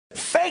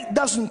Faith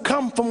doesn't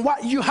come from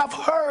what you have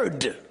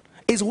heard.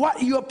 It's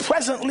what you are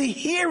presently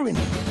hearing.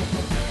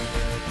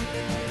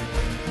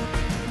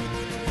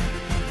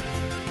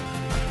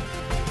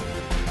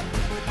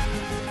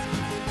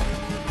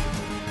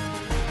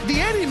 The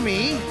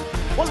enemy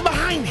was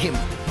behind him.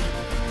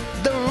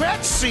 The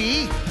Red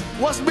Sea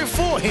was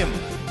before him.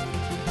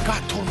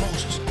 God told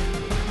Moses,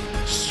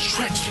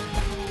 stretch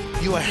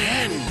your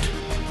hand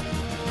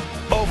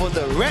over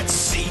the Red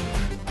Sea.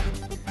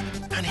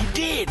 And he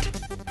did.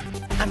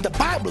 And the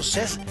Bible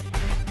says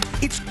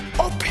it's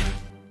open.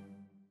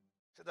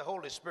 So the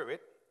Holy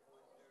Spirit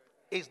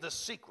is the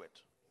secret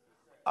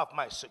of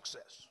my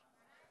success.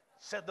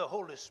 Said the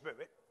Holy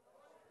Spirit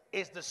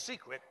is the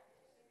secret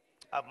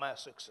of my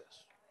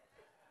success.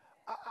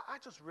 I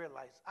just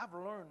realized I've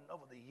learned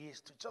over the years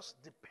to just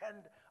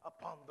depend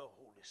upon the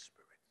Holy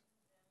Spirit.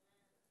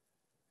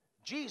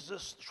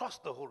 Jesus trusts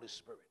the Holy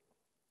Spirit.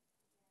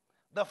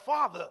 The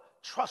Father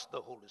trusts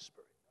the Holy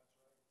Spirit.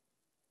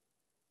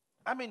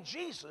 I mean,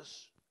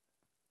 Jesus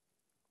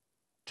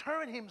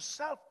turned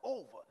himself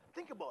over.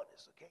 Think about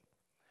this, okay?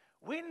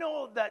 We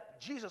know that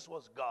Jesus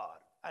was God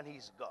and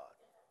he's God,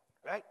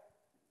 right?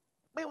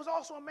 But he was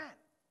also a man.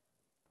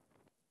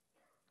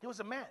 He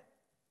was a man.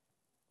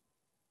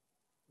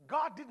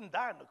 God didn't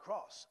die on the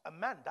cross. A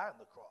man died on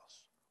the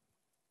cross.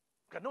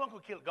 Because no one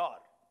could kill God,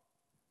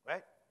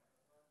 right?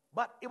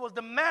 But it was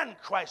the man,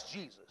 Christ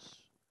Jesus,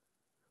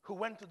 who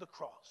went to the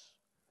cross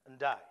and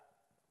died.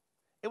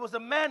 It was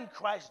the man,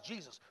 Christ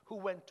Jesus, who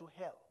went to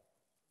hell.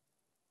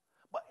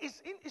 But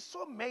it's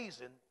so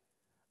amazing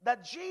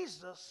that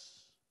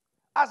Jesus,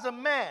 as a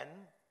man,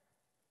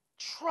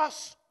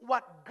 trusts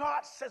what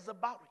God says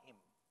about him.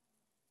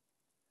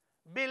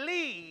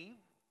 Believe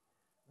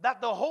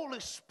that the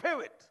Holy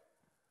Spirit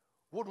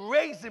would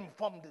raise him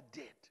from the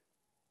dead,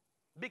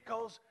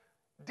 because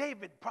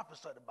David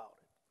prophesied about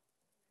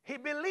it. He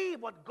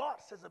believed what God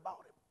says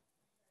about him.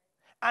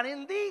 And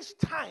in these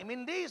times,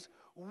 in these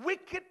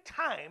wicked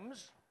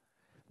times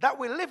that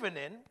we're living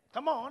in,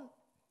 come on,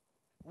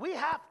 we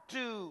have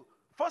to,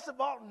 first of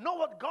all, know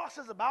what God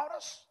says about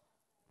us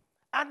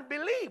and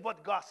believe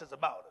what God says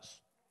about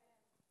us.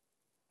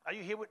 Are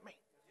you here with me?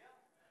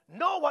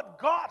 Know what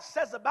God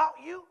says about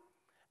you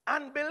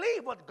and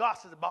believe what God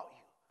says about you.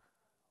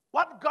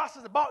 What God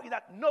says about you,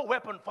 that no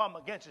weapon formed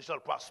against you shall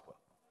prosper.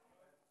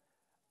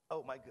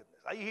 Oh my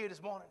goodness. Are you here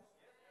this morning?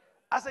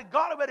 I said,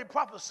 God already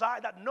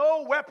prophesied that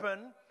no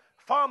weapon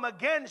formed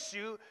against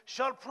you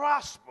shall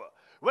prosper.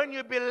 When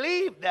you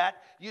believe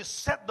that, you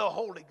set the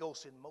Holy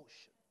Ghost in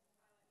motion.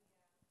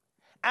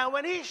 And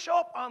when he shows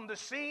up on the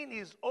scene,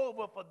 it's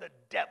over for the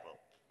devil.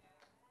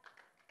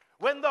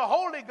 When the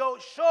Holy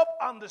Ghost shows up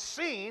on the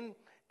scene,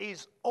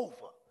 it's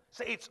over.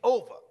 Say, it's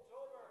over.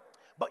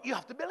 But you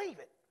have to believe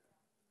it.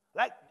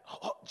 Like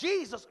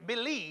Jesus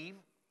believed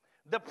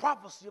the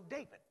prophecy of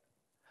David,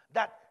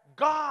 that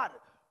God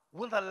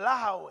will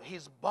allow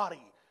his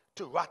body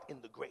to rot in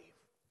the grave.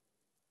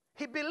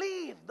 He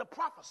believed the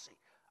prophecy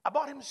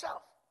about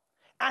himself.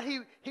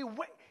 And he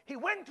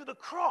went to the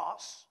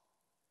cross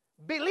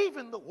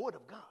believing the word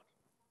of God.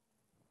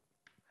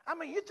 I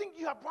mean, you think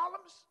you have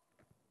problems?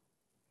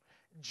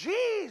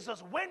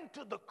 Jesus went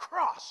to the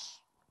cross,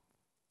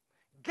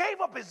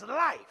 gave up his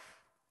life,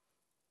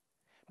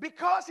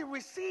 because he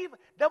received,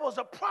 there was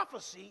a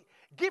prophecy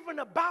given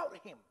about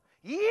him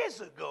years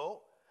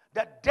ago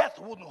that death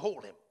wouldn't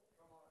hold him.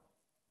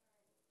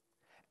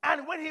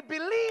 And when he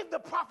believed the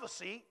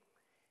prophecy,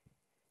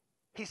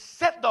 he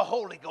set the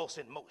Holy Ghost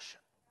in motion.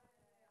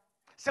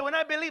 So when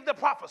I believe the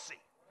prophecy,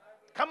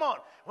 come on,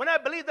 when I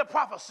believe the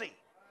prophecy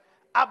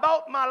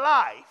about my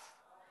life,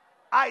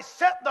 I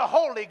set the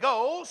Holy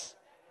Ghost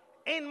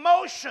in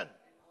motion.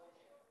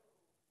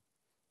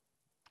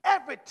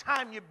 Every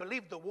time you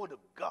believe the word of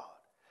God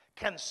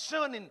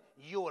concerning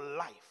your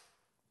life,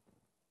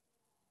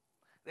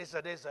 there's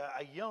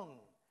a young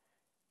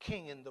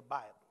king in the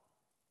Bible.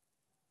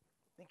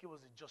 I think it was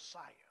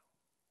Josiah.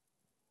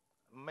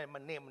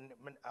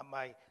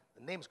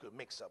 The names could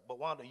mix up, but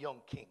one of the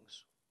young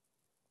kings.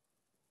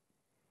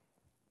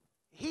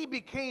 He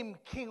became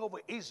king over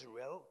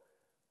Israel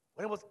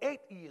when he was 8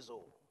 years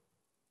old.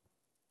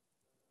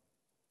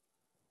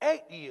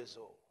 8 years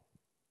old.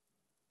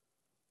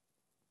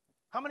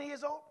 How many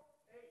years old?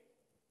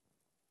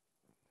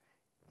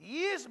 8.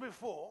 Years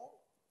before,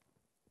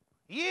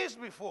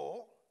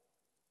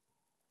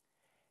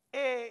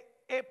 a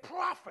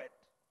prophet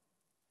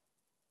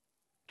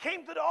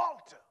came to the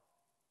altar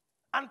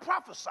and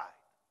prophesied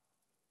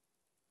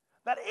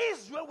that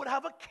Israel would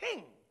have a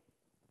king.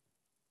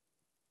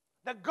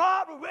 That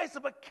God will raise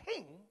up a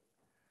king.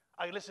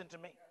 Are you listening to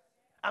me?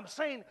 I'm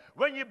saying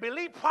when you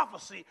believe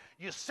prophecy,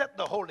 you set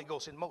the Holy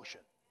Ghost in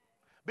motion.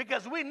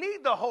 Because we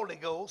need the Holy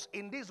Ghost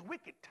in these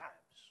wicked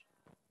times.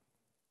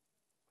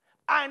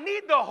 I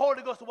need the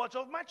Holy Ghost to watch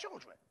over my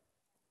children.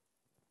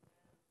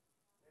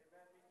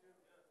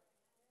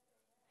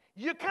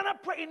 You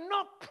cannot pray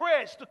enough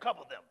prayers to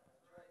cover them.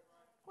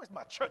 Where's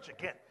my church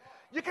again?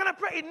 You cannot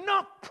pray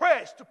enough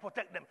prayers to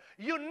protect them.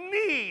 You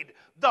need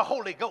the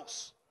Holy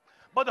Ghost.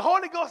 But the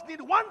Holy Ghost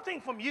needs one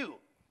thing from you: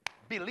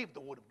 believe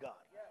the word of God.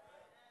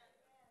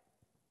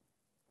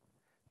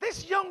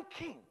 This young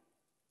king,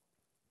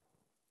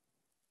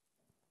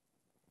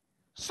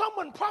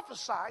 someone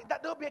prophesied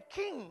that there'll be a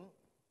king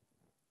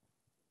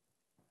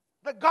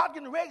that God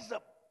can raise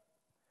up.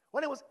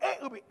 When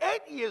he'll be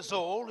 8 years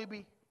old, he'll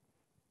be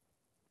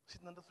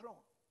sitting on the throne.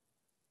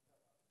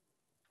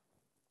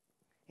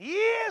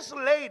 Years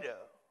later,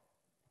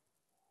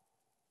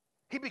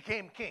 he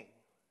became king.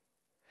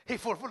 He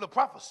fulfilled the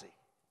prophecy.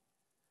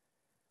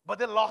 But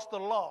they lost the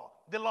law.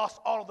 They lost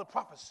all of the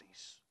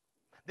prophecies.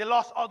 They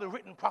lost all the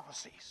written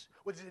prophecies,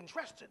 which is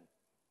interesting.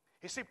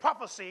 You see,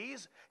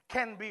 prophecies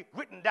can be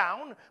written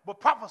down, but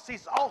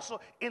prophecies also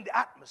in the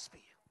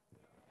atmosphere,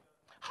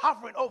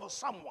 hovering over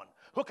someone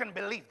who can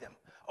believe them.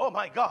 Oh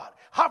my God,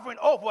 hovering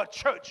over a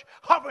church,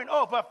 hovering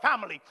over a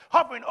family,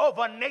 hovering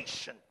over a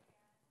nation.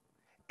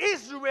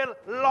 Israel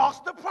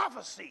lost the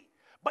prophecy,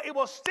 but it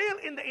was still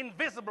in the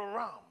invisible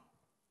realm.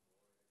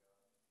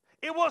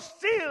 It was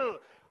still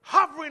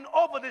hovering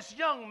over this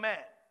young man.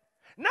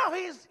 Now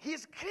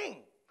he's king.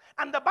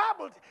 And the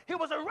Bible, he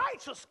was a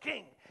righteous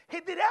king. He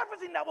did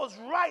everything that was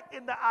right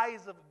in the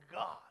eyes of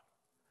God.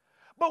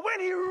 But when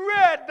he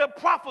read the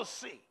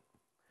prophecy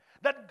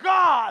that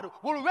God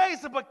will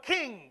raise up a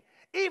king,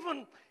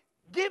 even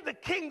give the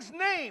king's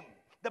name,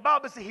 the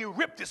Bible says he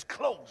ripped his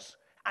clothes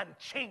and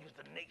changed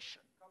the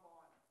nation.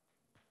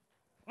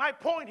 My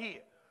point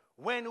here,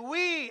 when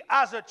we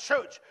as a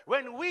church,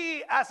 when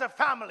we as a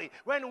family,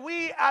 when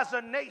we as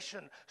a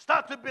nation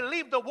start to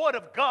believe the word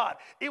of God,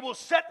 it will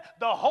set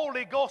the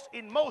Holy Ghost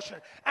in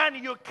motion.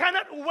 And you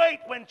cannot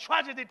wait when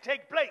tragedy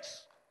takes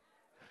place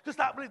to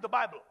start believing the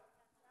Bible.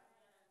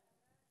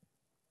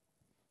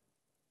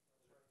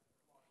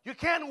 You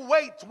can't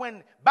wait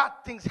when bad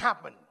things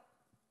happen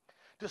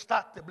to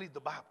start to believe the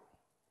Bible.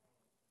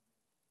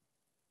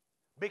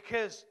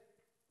 Because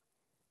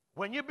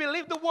when you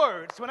believe the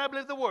words, when I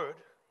believe the word,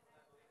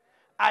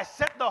 I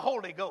set the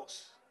Holy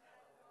Ghost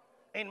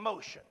in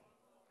motion.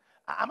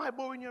 Am I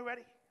boring you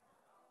already?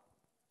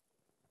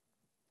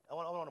 I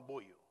want to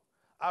bore you.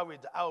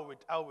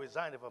 I'll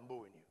resign if I'm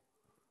boring you.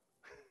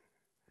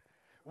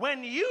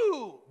 When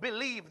you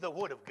believe the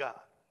word of God,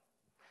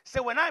 say,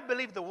 when I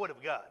believe the word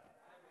of God,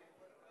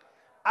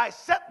 I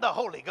set the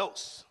Holy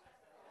Ghost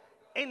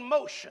in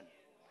motion.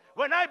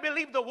 When I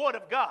believe the word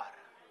of God,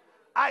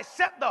 I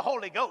set the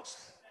Holy Ghost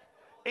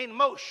in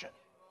motion.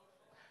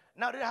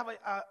 Now, did I have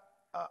a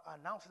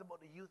announcement about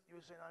the youth you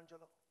were saying,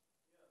 Angelo?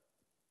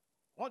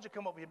 Why don't you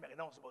come over here and make an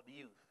announcement about the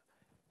youth?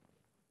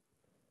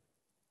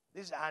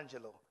 This is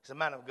Angelo. He's a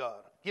man of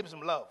God. Give him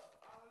some love.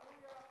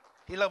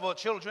 He loves our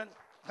children.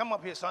 Come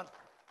up here, son.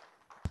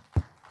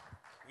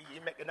 You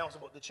make an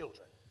announcement about the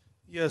children.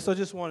 Yes, I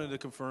just wanted to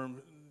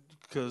confirm,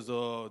 because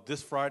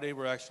this Friday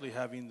we're actually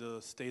having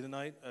the stay the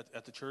night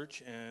at the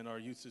church, and our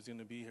youth is going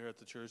to be here at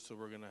the church, so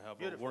we're going to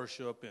have a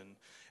worship, and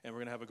we're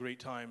going to have a great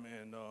time,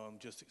 and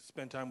just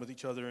spend time with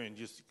each other, and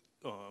just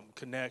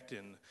connect,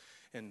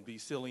 and be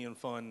silly and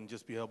fun, and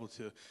just be able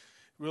to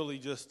really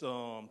just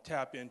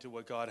tap into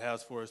what God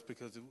has for us,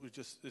 because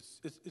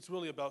it's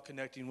really about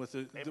connecting with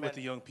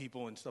the young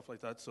people and stuff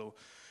like that. So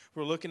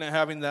we're looking at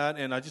having that,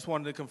 and I just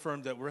wanted to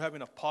confirm that we're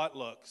having a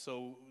potluck,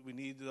 so we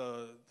need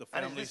the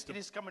families. And it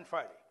is coming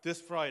Friday. This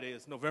Friday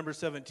is November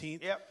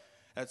 17th. Yep.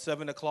 At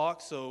 7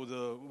 o'clock,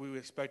 so we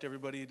expect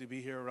everybody to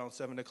be here around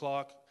 7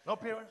 o'clock. No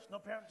parents,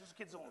 just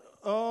kids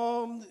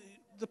only.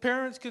 The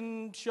parents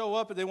can show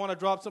up if they want to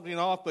drop something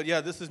off, but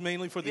yeah, this is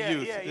mainly for the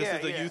youth.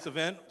 This is a youth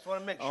event. Just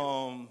want to make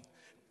sure.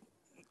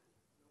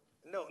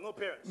 No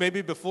parents.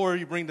 Maybe before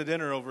you bring the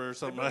dinner over or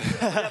something. You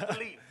have to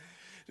leave.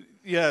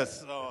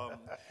 Yes.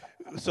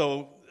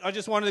 So I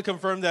just wanted to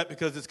confirm that,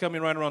 because it's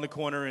coming right around the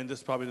corner, and this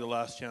is probably the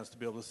last chance to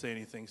be able to say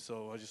anything.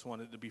 So I just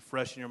wanted it to be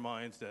fresh in your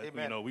minds that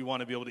we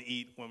want to be able to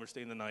eat when we're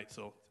staying the night.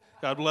 So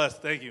God bless.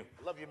 Thank you.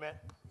 Love you, man.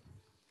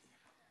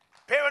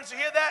 Parents, you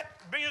hear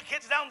that? Bring your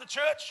kids down to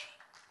church.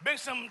 Bring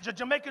some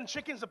Jamaican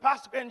chickens. The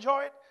pastor can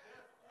enjoy it.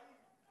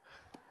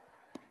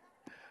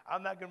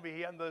 I'm not going to be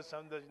here. I'm just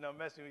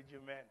messing with you,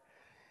 man.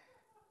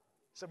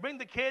 So bring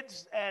the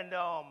kids and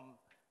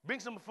bring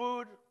some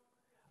food.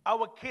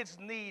 Our kids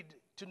need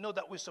to know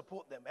that we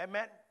support them.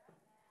 Amen?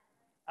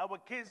 Our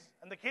kids,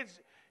 and the kids,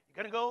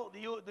 you're going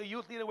to go, the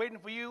youth leader waiting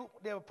for you.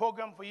 They have a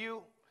program for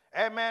you.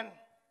 Amen?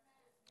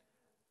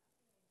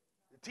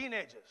 The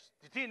teenagers,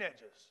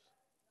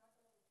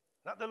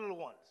 not the little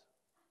ones.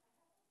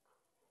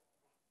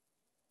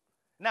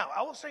 Now,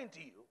 I was saying to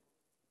you,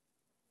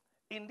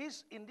 in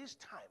this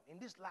time, in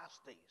these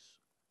last days,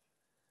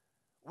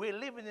 we're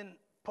living in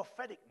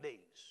prophetic days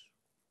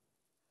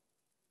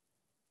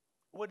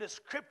where the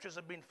scriptures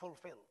have been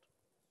fulfilled.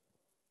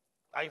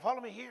 Are you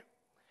following me here?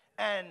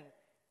 And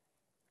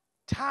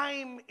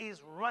time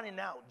is running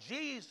out.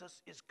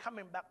 Jesus is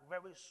coming back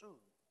very soon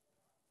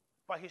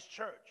for his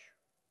church.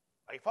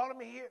 Are you following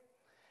me here?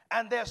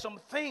 And there are some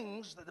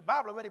things that the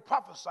Bible already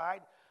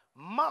prophesied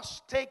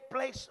must take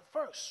place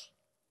first.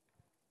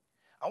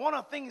 And one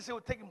of the things that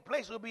will take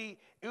place will be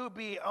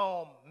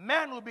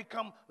men will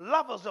become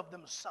lovers of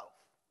themselves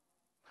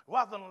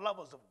rather than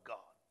lovers of God.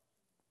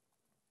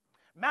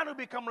 Man will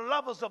become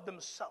lovers of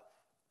themselves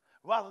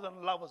rather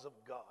than lovers of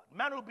God.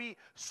 Man will be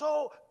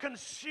so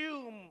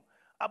consumed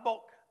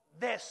about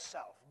their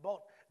self,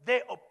 about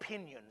their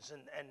opinions,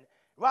 and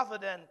rather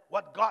than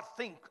what God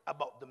thinks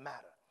about the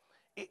matter.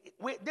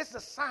 This is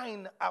a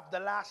sign of the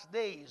last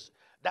days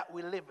that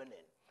we're living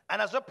in.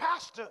 And as a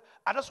pastor,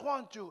 I just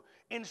want to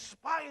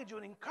inspire you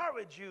and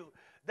encourage you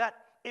that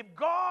if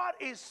God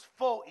is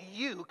for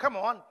you, come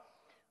on,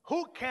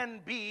 who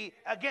can be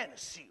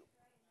against you?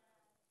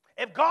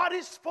 If God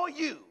is for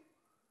you,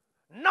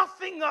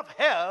 nothing of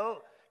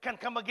hell can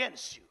come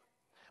against you.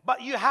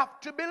 But you have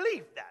to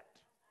believe that.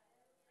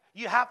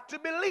 You have to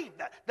believe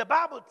that. The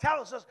Bible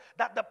tells us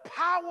that the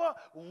power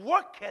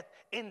worketh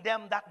in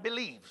them that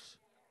believes.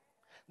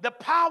 The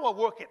power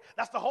worketh.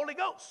 That's the Holy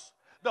Ghost.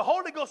 The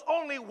Holy Ghost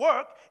only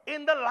work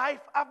in the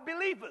life of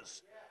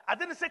believers. I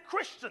didn't say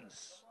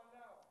Christians.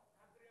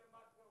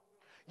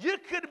 You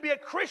could be a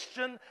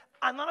Christian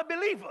and not a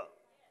believer.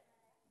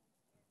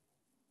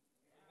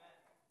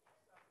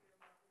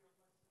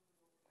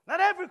 Not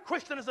every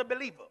Christian is a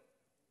believer.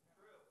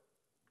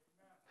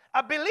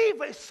 A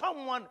believer is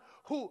someone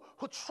who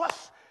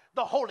trusts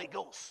the Holy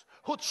Ghost,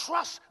 who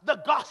trusts the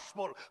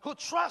gospel, who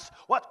trusts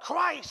what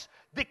Christ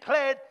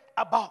declared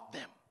about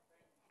them.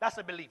 That's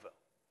a believer.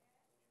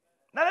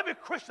 Not every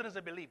Christian is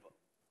a believer.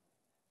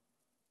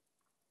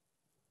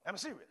 I'm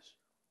serious.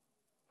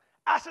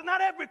 I said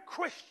not every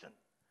Christian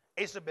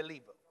is a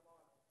believer.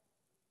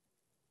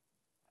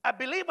 A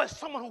believer is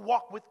someone who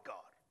walks with God.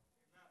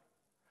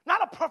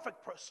 Not a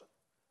perfect person.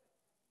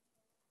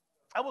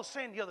 I was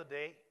saying the other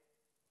day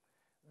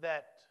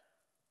that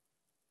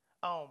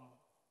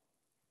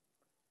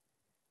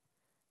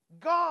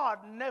God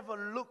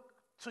never looked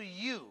to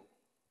you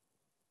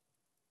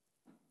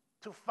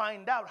to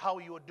find out how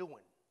you are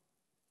doing.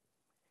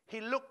 He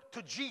looked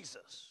to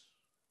Jesus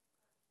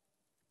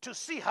to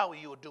see how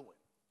you are doing.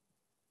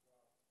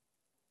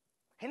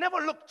 He never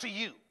looked to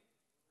you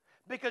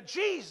because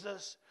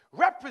Jesus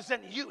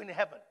represents you in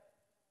heaven.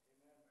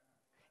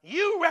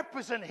 You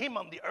represent him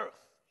on the earth.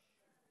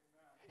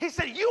 He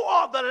said, you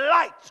are the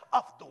light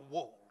of the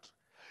world.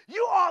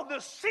 You are the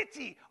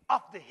city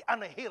on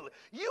the hill.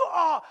 You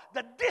are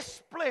the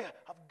display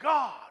of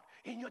God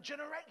in your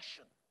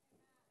generation.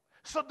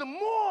 So the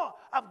more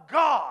of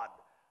God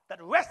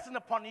that resting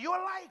upon your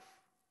life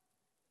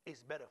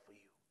is better for you.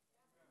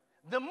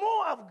 The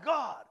more of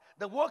God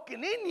that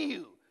working in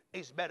you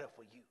is better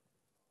for you.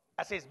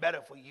 I say it's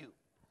better for you.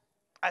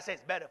 I say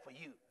it's better for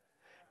you.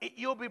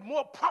 You'll be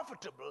more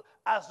profitable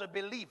as a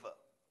believer.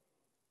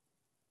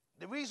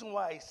 The reason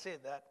why I say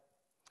that,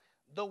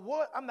 the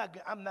word, I'm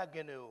not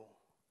going to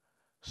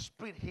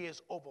split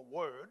hairs over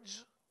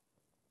words,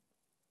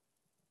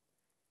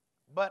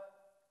 but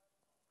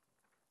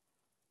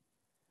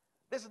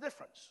there's a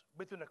difference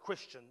between a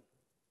Christian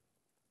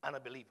and a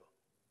believer.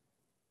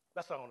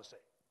 That's what I want to say.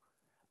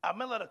 I've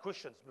met a lot of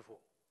Christians before,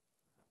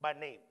 by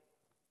name.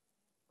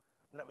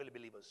 Not really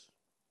believers.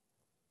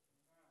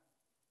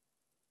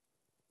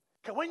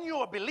 Because when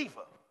you're a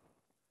believer,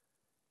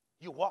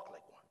 you walk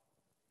like one.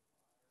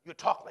 You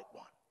talk like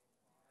one.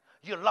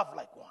 You love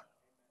like one.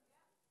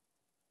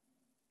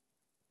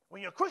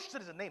 When you're a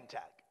Christian, it's a name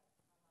tag.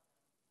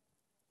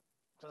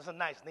 So that's a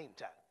nice name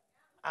tag.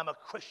 I'm a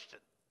Christian.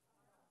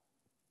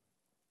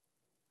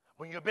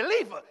 When you're a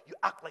believer, you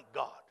act like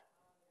God.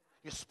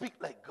 You speak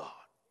like God.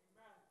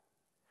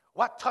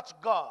 What touch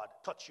God,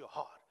 touch your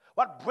heart.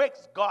 What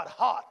breaks God's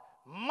heart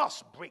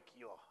must break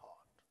your heart.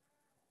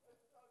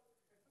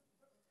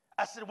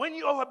 I said, when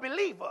you are a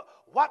believer,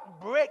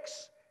 what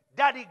breaks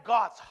Daddy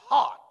God's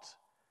heart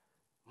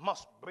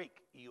must break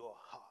your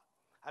heart.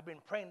 I've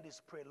been praying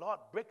this prayer, Lord,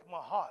 break my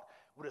heart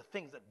with the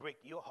things that break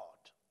your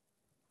heart.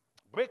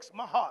 Breaks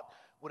my heart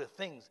with the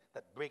things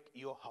that break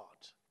your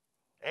heart.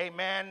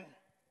 Amen.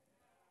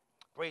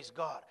 Praise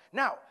God.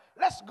 Now,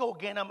 let's go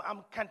again.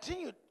 I'm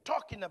continue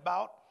talking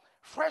about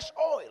fresh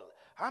oil.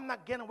 I'm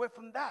not getting away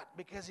from that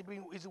because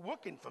it's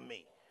working for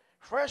me.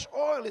 Fresh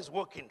oil is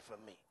working for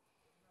me.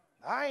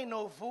 I ain't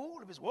no fool.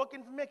 If it's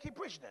working for me, I keep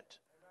preaching it.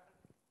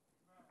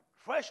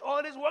 Fresh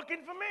oil is working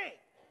for me.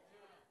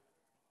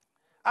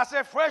 I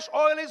said, fresh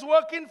oil is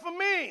working for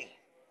me.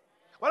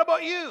 What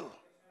about you?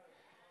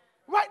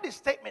 Write this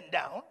statement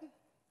down.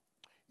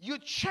 You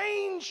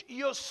change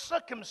your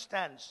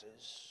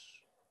circumstances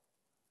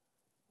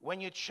when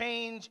you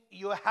change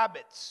your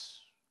habits.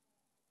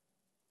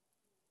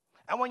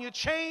 And when you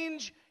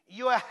change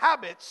your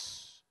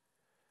habits,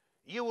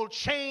 you will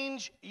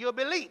change your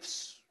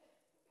beliefs.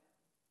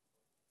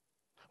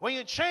 When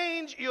you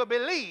change your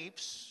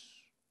beliefs,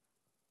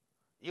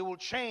 you will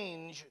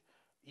change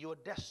your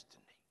destiny.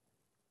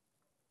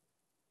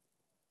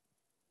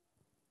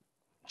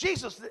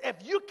 Jesus said, if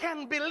you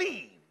can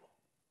believe,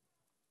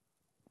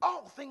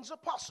 all things are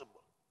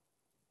possible.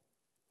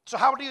 So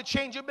how do you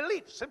change your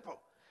beliefs? Simple.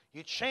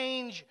 You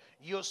change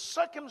your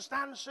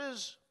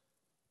circumstances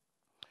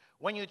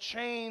when you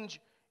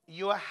change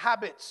your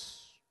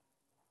habits.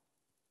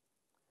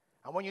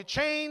 And when you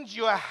change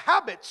your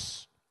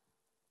habits,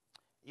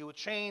 you will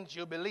change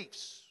your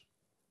beliefs.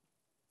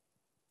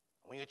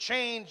 When you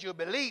change your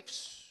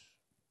beliefs,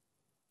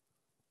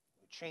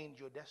 you change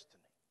your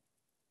destiny.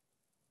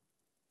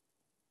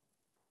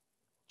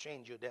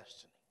 Change your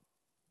destiny.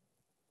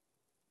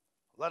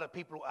 A lot of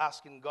people are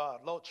asking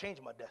God, Lord, change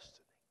my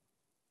destiny.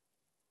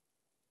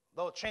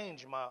 Lord,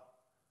 change my,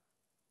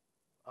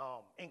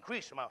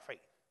 increase my faith.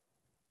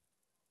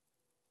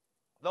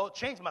 Lord,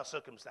 change my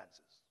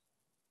circumstances.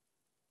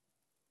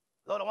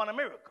 Lord, I want a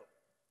miracle.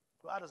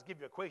 Well, I'll just give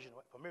you an equation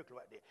for miracle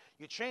right there.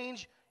 You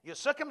change your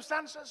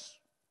circumstances.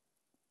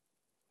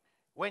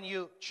 When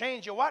you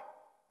change your what?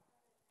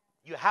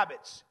 Your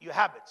habits, your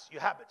habits,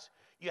 your habits.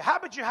 Your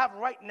habit you have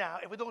right now,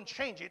 if we don't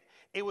change it,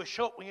 it will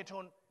show up when you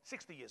turn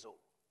 60 years old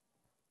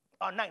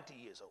or 90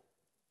 years old.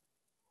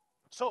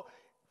 So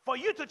for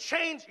you to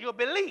change your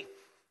belief,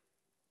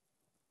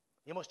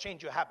 you must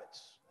change your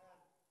habits.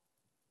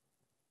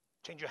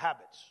 Change your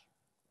habits.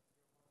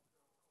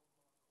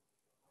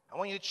 And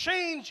when you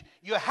change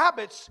your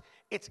habits,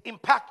 it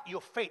impacts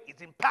your faith.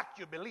 It impacts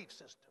your belief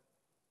system.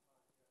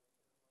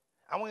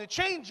 And when you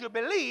change your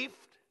belief,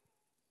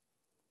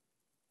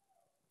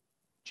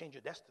 change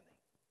your destiny.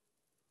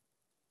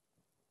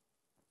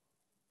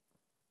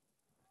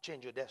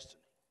 Change your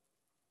destiny.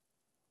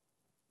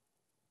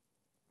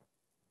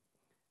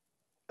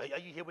 Are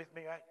you here with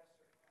me, right?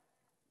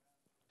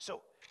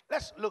 So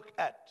let's look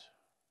at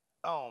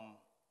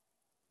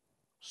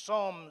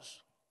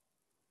Psalms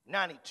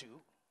 92.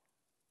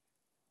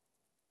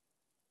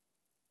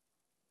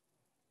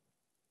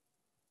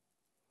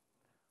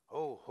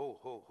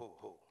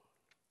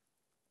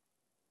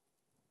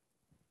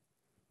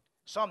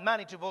 Psalm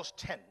 92 verse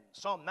 10.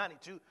 Psalm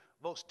 92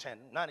 verse 10.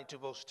 92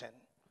 verse 10.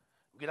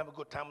 We can have a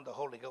good time with the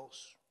Holy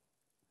Ghost.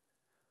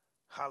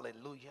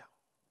 Hallelujah.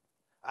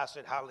 I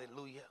said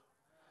hallelujah.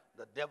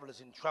 The devil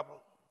is in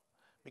trouble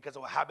because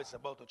our habits are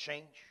about to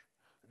change.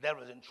 The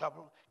devil is in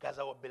trouble because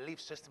our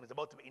belief system is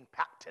about to be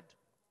impacted.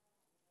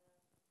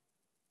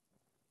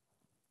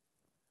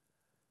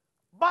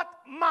 But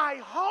my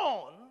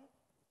horn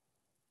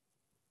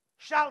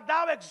shall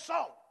thou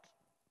exalt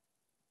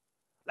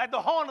like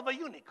the horn of a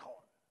unicorn.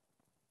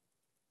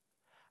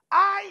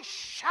 I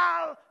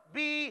shall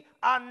be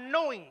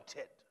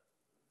anointed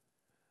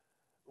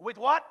with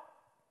what?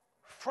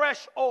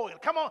 Fresh oil.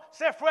 Come on,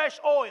 say fresh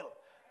oil.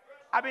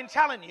 I've been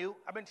telling you,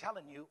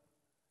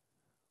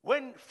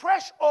 when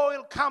fresh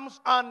oil comes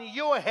on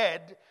your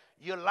head,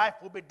 your life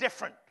will be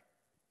different.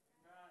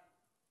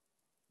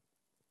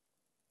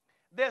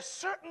 There's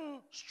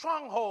certain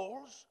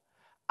strongholds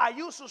I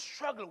used to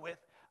struggle with.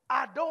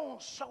 I don't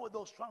struggle with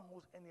those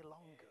strongholds any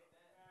longer.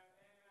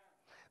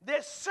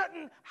 There's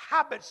certain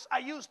habits I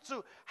used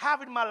to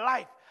have in my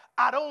life.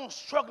 I don't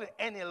struggle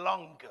any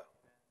longer.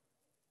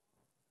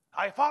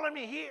 Are you following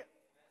me here?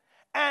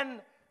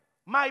 And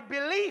my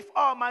belief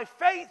or my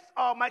faith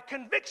or my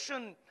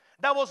conviction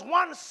that was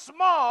once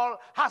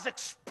small has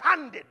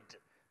expanded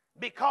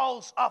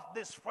because of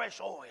this fresh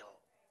oil.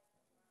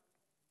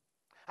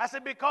 I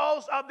said,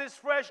 because of this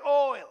fresh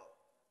oil.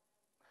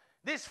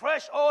 This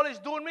fresh oil is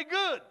doing me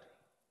good.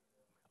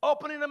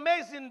 Opening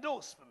amazing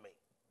doors for me.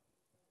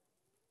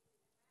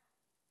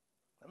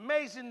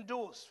 Amazing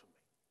doors for me.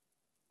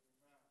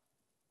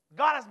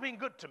 God has been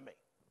good to me.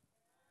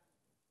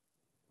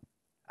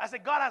 I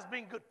said, God has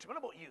been good to me.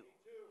 What about you?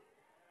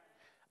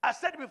 I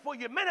said before,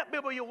 you may not be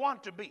where you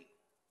want to be.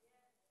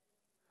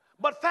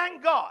 But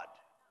thank God,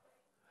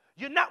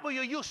 you're not where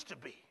you used to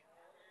be.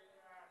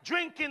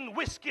 Drinking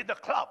whiskey at the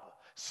club,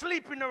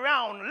 sleeping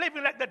around,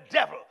 living like the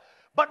devil.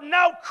 But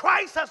now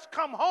Christ has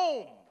come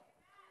home.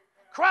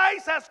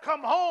 Christ has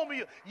come home.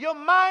 Your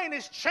mind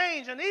is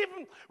changed. And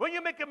even when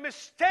you make a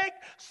mistake,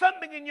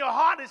 something in your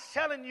heart is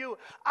telling you,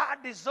 I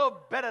deserve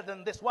better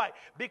than this. Why?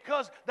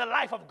 Because the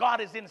life of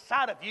God is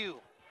inside of you.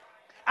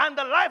 And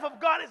the life of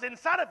God is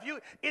inside of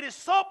you. It is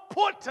so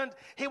potent,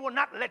 He will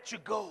not let you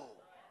go.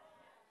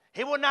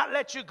 He will not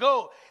let you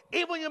go.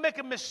 Even when you make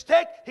a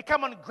mistake, He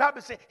come and grab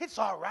and say, it's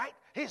all right.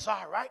 It's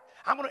all right.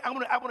 I'm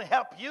gonna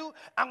help you.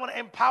 I'm going to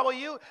empower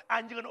you.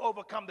 And you're going to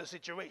overcome the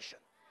situation.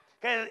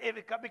 Because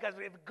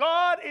if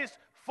God is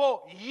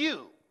for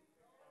you,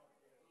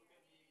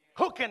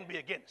 who can be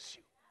against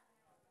you?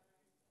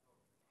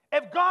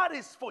 If God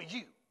is for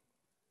you,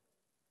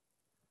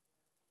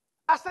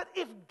 I said,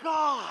 if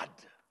God,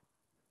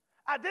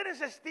 I didn't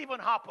say Stephen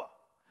Harper,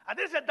 I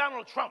didn't say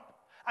Donald Trump,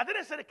 I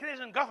didn't say the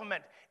Canadian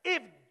government.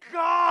 If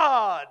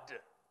God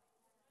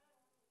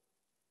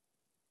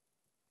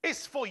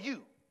is for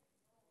you,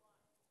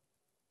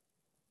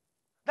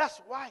 that's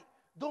why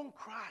don't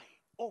cry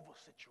over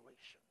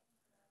situation.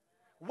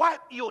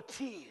 Wipe your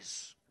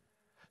tears.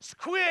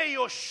 Square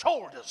your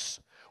shoulders.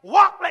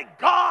 Walk like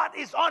God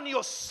is on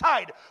your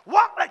side.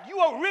 Walk like you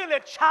are really a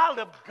child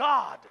of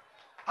God.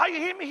 Are you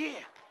hearing me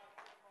here?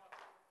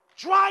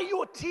 Dry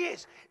your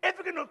tears. If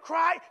you're going to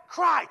cry,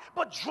 cry.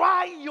 But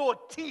dry your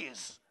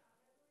tears.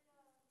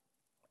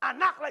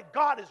 And act like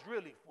God is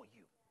really for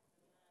you.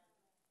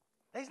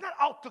 He's not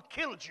out to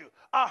kill you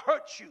or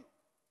hurt you.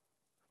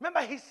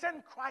 Remember, He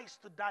sent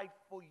Christ to die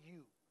for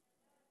you.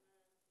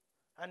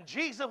 And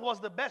Jesus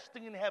was the best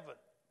thing in heaven.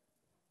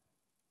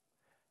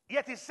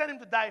 Yet he sent him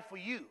to die for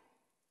you,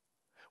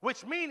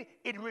 which means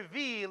it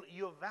revealed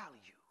your value.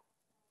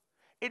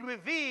 It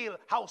revealed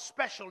how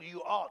special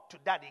you are to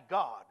Daddy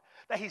God,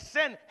 that he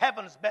sent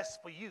heaven's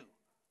best for you.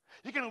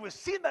 You can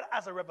receive that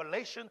as a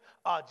revelation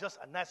or just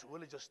a nice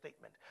religious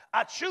statement.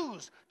 I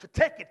choose to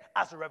take it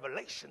as a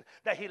revelation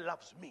that he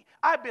loves me.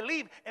 I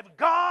believe if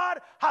God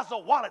has a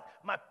wallet,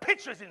 my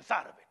picture is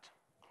inside of it.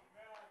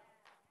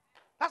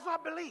 That's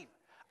what I believe.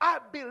 I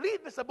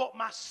believe this about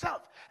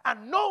myself,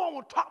 and no one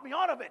will talk me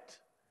out of it.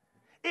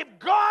 If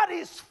God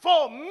is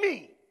for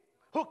me,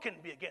 who can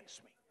be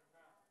against me?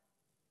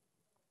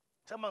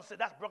 Someone said,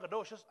 that's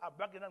braggadocious. I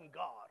brag it on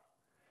God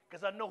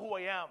because I know who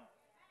I am.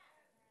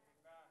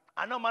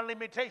 I know my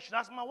limitations.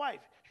 That's my wife.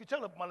 She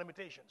tells me my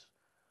limitations.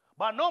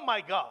 But I know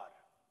my God.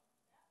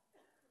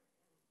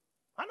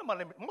 I know my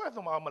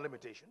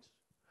limitations.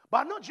 But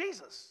I know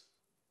Jesus.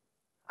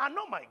 I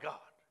know my God.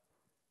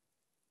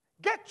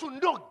 Get to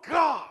know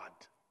God.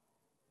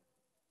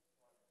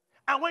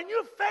 And when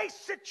you face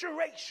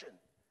situation,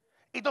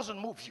 it doesn't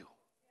move you.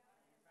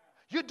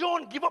 You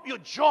don't give up your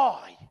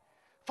joy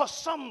for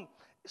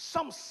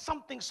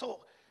something so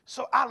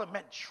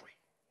elementary.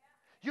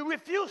 You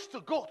refuse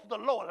to go to the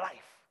lower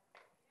life.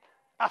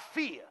 A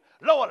fear,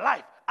 lower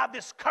life, a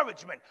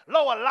discouragement,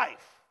 lower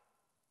life.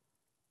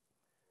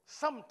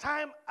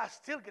 Sometimes I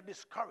still get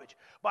discouraged,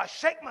 but I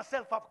shake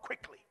myself up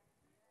quickly.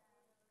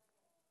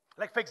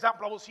 Like, for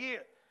example, I was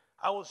here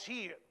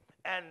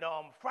and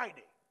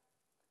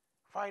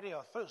Friday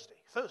or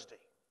Thursday,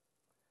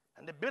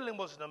 and the building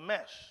was in a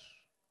mess.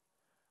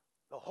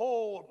 The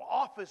whole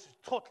office is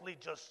totally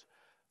just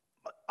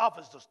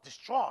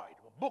destroyed.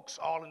 Books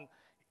all in,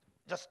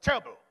 just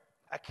terrible.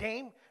 I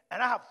came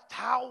and I have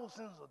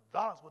thousands of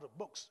dollars worth of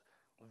books,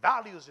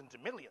 values into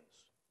millions.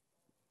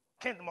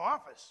 Came to my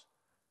office.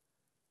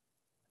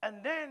 And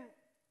then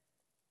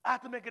I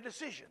had to make a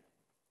decision.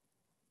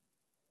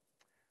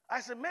 I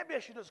said, maybe I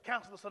should just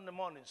cancel the Sunday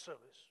morning service.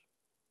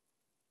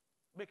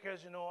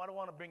 Because, I don't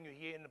want to bring you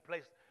here in the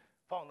place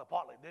falling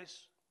apart like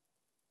this.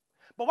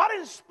 But what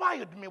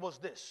inspired me was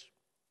this.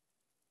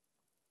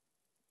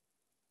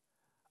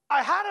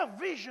 I had a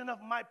vision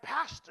of my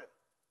pastor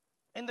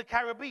in the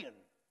Caribbean,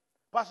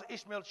 Pastor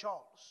Ishmael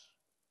Charles,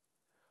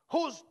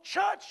 whose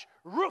church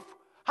roof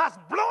has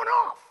blown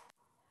off.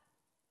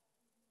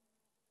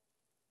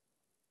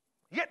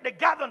 Yet they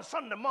gather on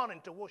Sunday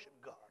morning to worship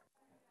God.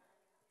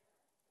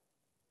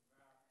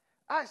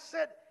 I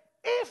said,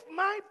 if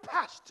my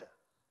pastor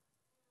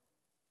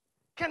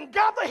can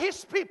gather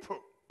his people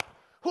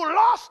who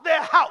lost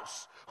their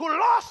house, who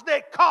lost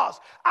their cars.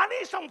 I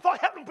need some folks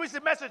helping preach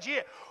the message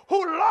here.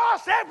 Who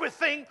lost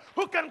everything,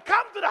 who can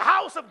come to the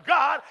house of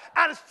God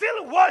and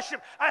still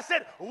worship. I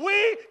said,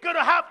 we going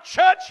to have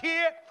church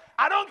here.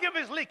 I don't give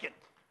it's leaking.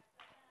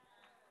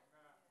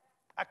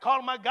 I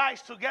called my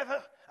guys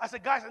together. I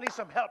said, guys, I need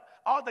some help.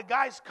 All the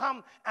guys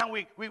come and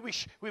we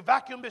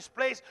vacuum this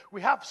place.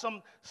 We have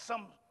some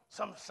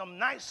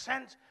nice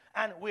scent,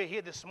 and we're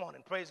here this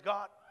morning. Praise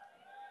God.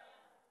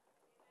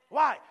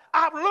 Why?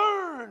 I've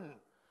learned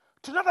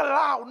to not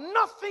allow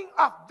nothing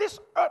of this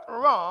earth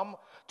realm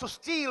to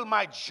steal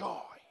my joy.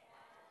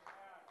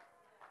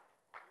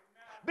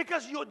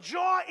 Because your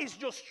joy is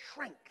your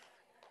strength.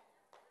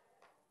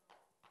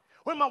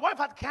 When my wife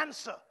had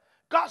cancer,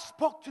 God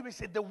spoke to me and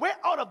said, the way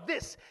out of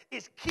this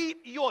is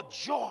keep your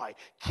joy.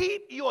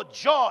 Keep your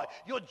joy.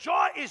 Your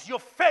joy is your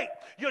faith.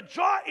 Your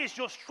joy is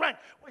your strength.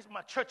 Where's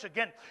my church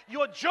again?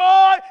 Your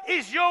joy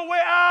is your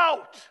way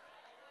out.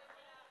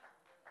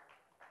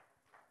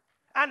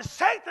 And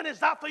Satan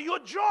is after your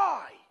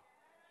joy.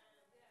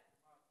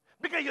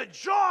 Because your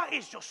joy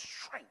is your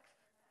strength.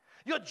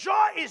 Your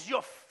joy is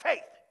your faith.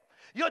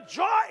 Your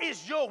joy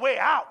is your way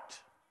out.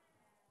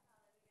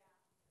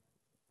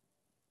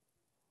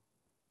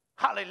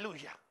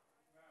 Hallelujah.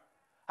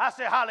 I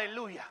say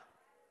hallelujah.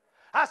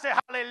 I say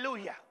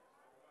hallelujah.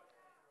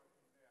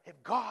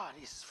 If God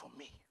is for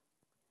me,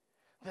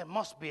 there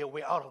must be a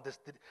way out of this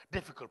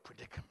difficult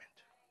predicament.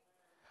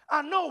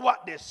 I know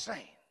what they're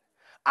saying.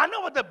 I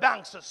know what the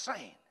banks are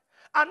saying.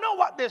 I know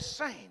what they're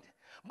saying.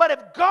 But if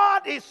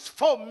God is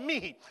for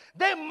me,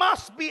 there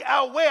must be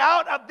a way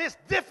out of this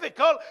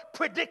difficult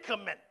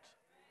predicament.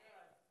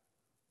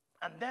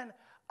 And then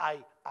I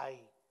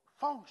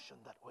function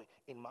that way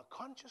in my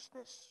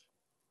consciousness,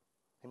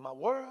 in my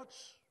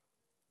words,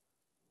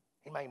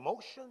 in my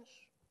emotions.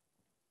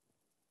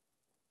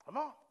 Come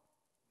on.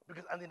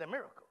 Because I need a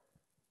miracle.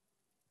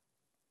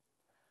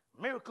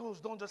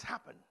 Miracles don't just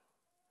happen.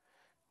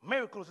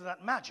 Miracles are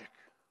not magic.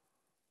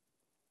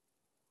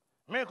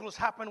 Miracles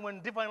happen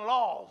when divine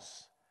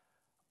laws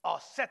are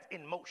set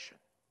in motion.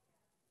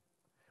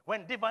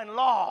 When divine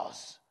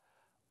laws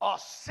are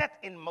set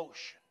in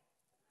motion,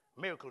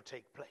 miracles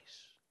take place.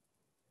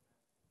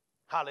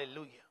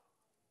 Hallelujah.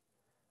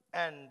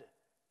 And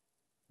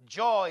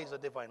joy is a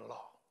divine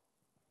law.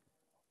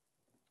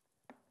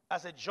 I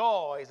said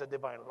joy is a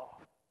divine law.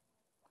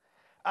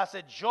 I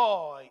said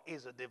joy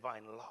is a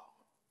divine law.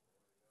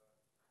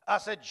 I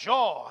said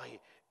joy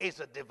is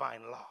a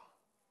divine law.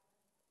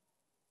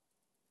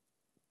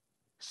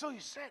 So he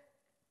said,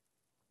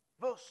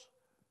 verse,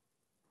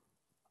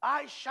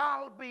 I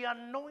shall be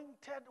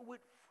anointed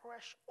with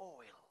fresh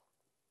oil.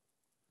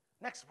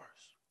 Next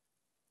verse.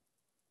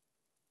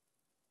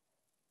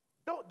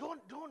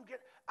 Don't get,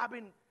 I've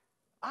been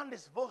on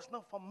this verse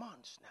now for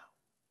months now.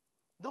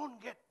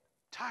 Don't get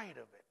tired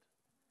of it.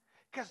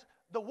 Because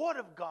the Word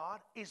of God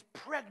is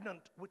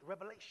pregnant with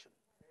revelation.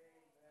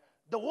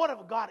 The Word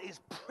of God is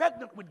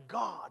pregnant with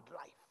God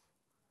life.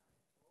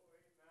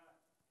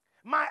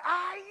 My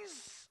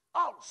eyes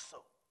also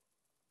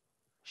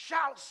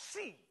shall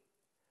see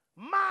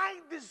my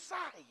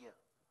desire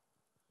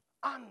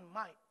on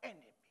my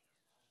enemies.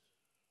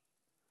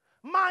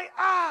 My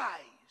eyes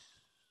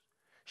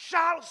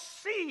shall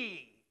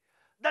see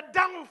the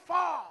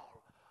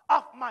downfall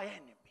of my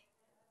enemy.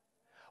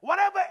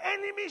 Whatever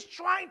enemy is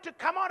trying to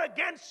come out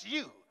against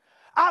you,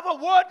 I have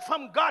a word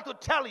from God to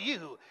tell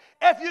you.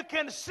 If you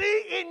can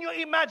see in your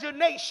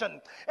imagination,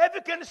 if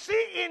you can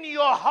see in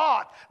your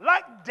heart,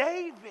 like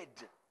David,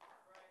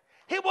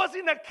 he was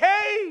in a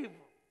cave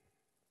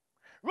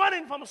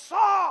running from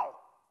Saul.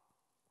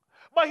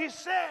 But he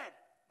said,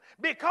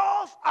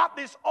 because of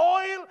this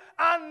oil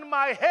on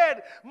my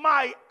head,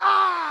 my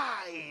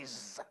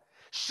eyes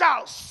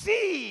shall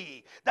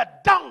see the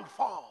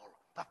downfall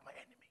of my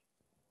enemy.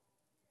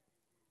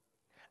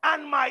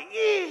 And my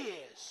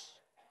ears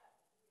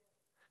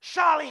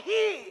shall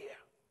hear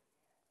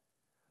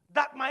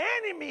that my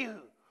enemy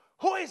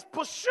who is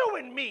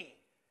pursuing me,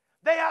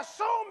 there are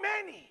so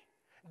many.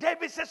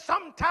 David says,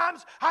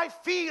 sometimes I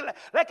feel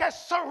like I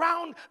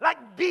surround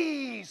like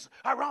bees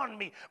around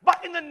me.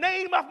 But in the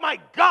name of my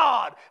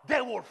God,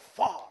 they will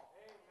fall.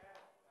 Amen.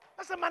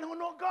 That's a man who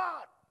knows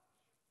God.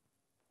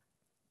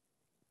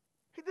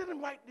 He didn't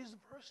write these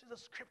verses of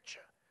scripture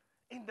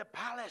in the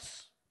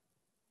palace.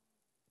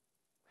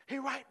 He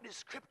wrote these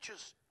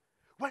scriptures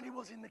when he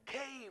was in the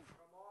cave,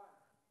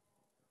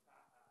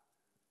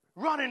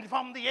 running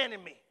from the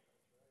enemy.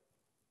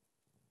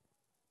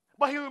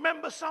 But he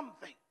remembers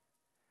something.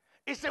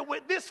 He said,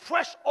 with this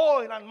fresh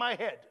oil on my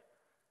head,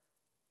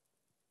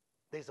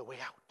 there's a way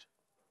out.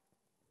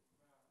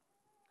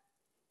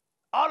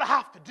 All I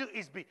have to do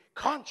is be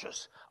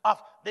conscious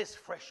of this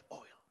fresh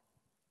oil.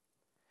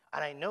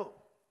 And I know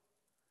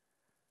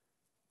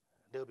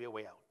there'll be a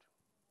way out.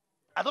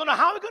 I don't know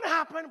how it's going to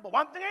happen, but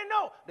one thing I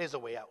know, there's a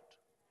way out.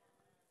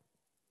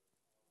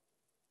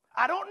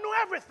 I don't know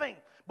everything,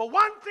 but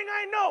one thing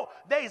I know,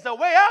 there is a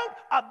way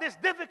out of this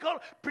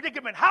difficult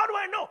predicament. How do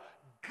I know?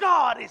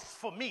 God is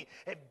for me.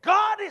 If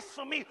God is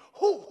for me,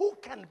 who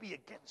can be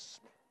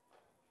against me?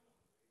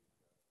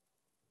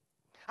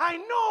 I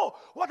know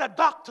what the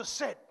doctor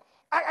said.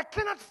 I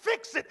cannot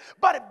fix it.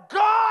 But if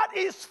God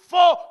is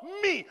for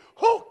me,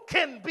 who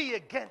can be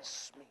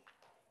against me?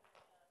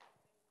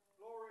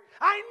 Glory.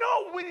 I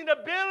know we need a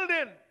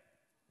building.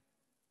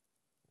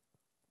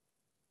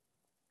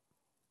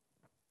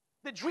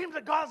 The dreams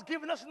that God's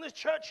given us in this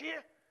church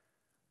here,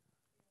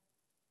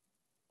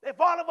 if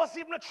all of us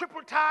even a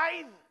triple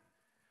tithe,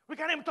 we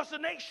can't even touch the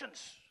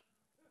nations.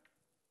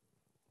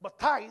 But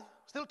tithe,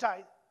 still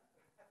tithe.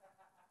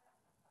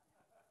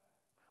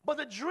 But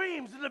the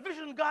dreams, the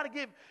vision God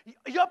gave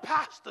your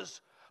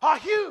pastors are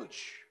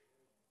huge.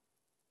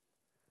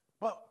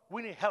 But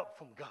we need help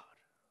from God.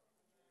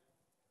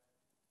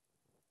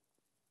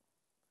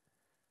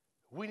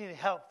 We need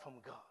help from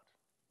God.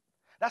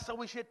 That's why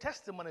we share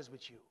testimonies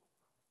with you,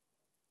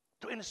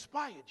 to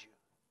inspire you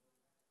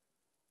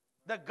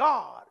that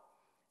God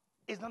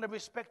is not a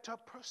respecter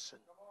of person.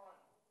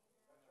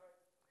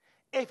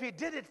 If he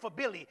did it for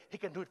Billy, he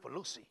can do it for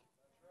Lucy.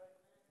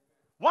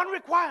 One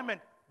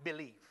requirement,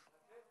 believe.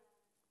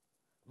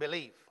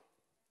 Believe.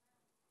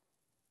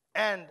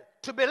 And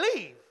to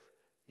believe,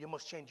 you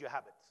must change your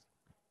habits.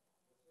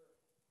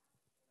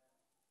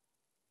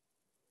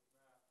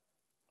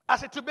 I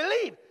said to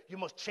believe, you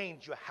must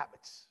change your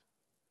habits.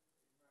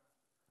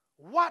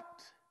 What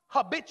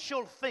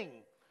habitual thing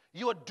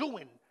you are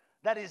doing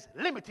that is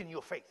limiting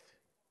your faith?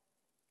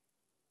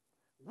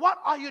 What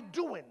are you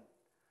doing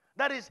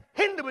that is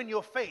hindering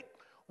your faith?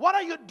 What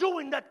are you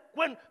doing that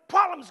when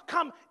problems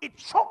come, it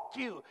chokes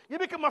you? You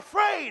become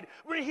afraid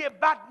when you hear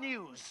bad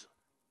news.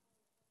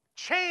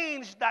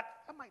 Change that.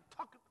 Am I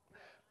talking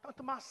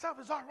to myself?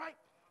 Is all right?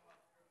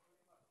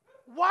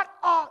 What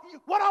are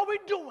we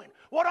doing?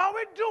 What are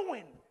we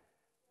doing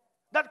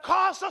that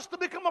causes us to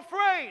become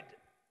afraid?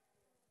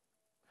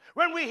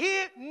 When we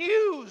hear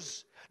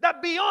news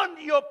that beyond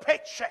your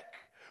paycheck,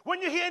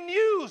 when you hear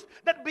news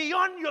that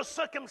beyond your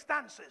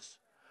circumstances,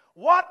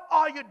 what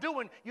are you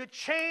doing? You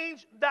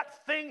change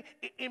that thing,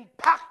 it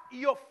impact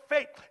your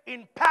faith,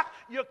 impact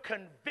your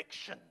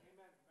conviction.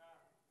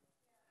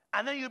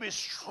 And then you'll be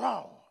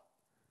strong.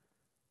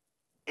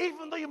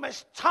 Even though you may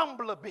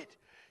stumble a bit,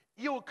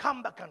 you will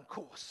come back on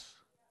course.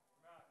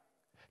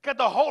 Because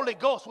the Holy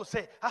Ghost will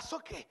say, that's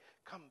okay,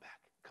 come back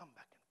on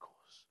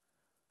course.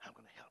 I'm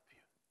going to help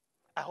you.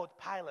 I heard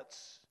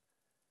pilots,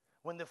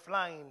 when they're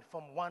flying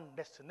from one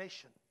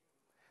destination,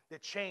 they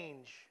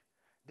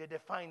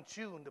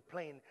fine-tune the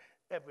plane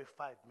every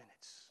 5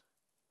 minutes.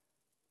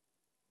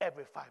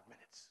 Every 5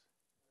 minutes.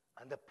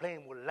 And the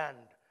plane will land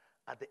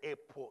at the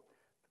airport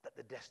that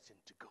they're destined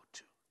to go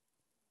to.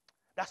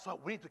 That's why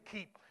we need to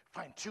keep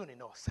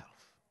fine-tuning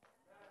ourselves.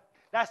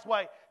 That's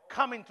why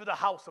coming to the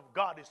house of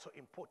God is so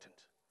important.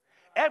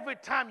 Every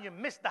time you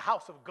miss the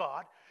house of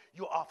God,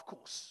 you're off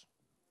course.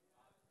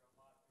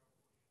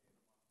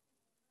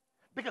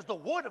 Because the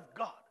Word of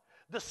God,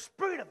 the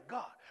Spirit of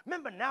God.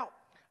 Remember now,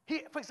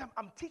 here, for example,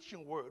 I'm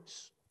teaching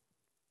words,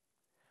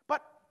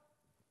 but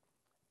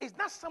it's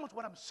not so much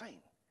what I'm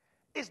saying.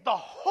 It's the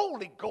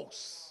Holy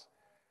Ghost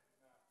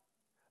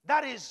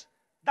that is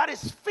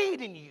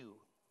feeding you.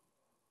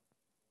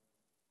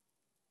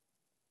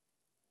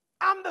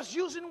 I'm just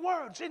using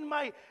words in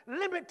my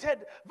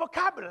limited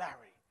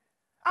vocabulary.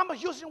 I'm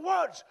just using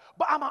words,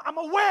 but I'm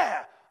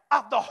aware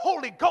of the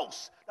Holy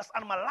Ghost that's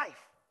on my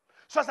life.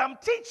 So as I'm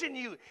teaching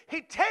you,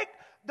 He take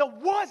the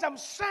words I'm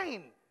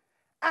saying,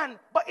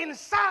 but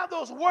inside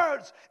those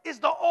words is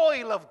the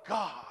oil of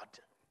God.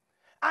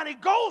 And He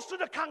goes to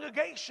the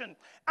congregation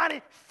and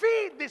He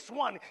feed this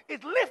one, He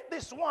lift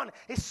this one,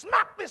 He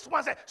smack this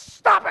one, say,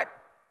 stop it,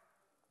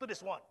 to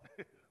this one.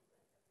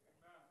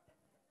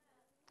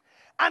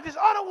 And this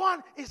other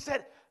one, He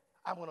said,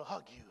 I'm going to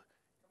hug you.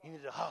 You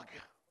need a hug.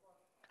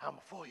 I'm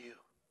for you.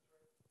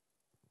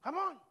 Come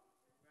on.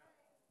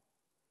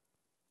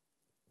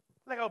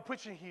 Like I was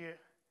preaching here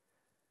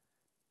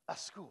at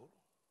school,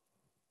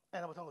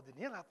 and I was talking to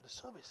Daniel after the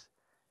service.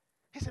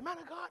 He said, man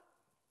of God,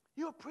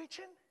 you were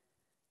preaching,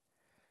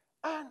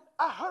 and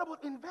I heard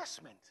about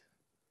investment.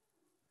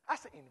 I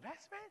said,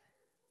 investment?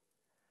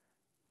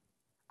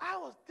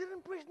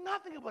 Didn't preach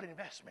nothing about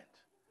investment.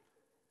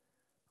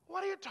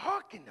 What are you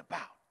talking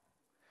about?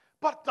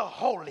 But the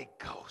Holy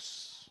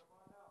Ghost.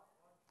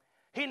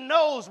 He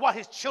knows what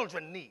His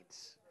children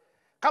needs.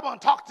 Come on,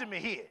 talk to me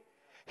here.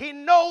 He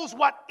knows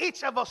what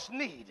each of us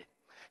need.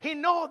 He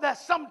knows that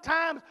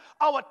sometimes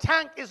our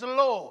tank is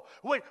low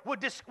with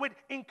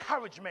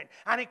encouragement.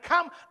 And He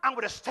come and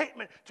with a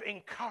statement to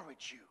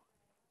encourage you.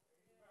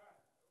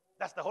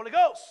 That's the Holy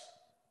Ghost.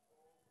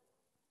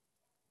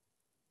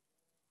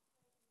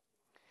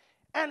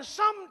 And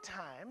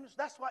sometimes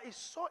that's why it's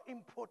so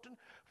important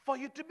for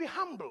you to be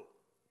humble.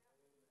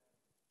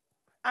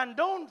 And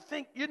don't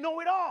think you know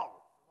it all.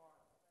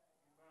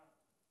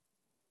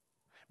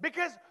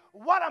 Because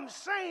what I'm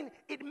saying,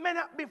 it may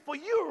not be for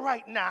you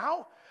right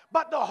now,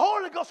 but the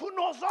Holy Ghost who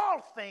knows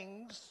all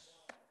things,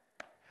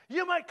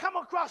 you might come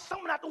across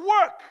someone at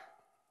work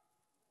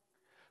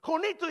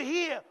who need to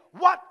hear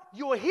what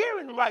you're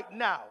hearing right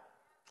now.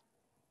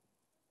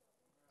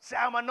 Say,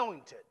 I'm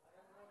anointed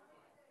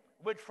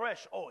with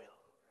fresh oil.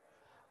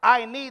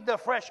 I need the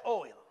fresh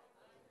oil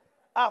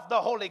of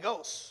the Holy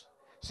Ghost.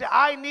 Say,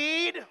 I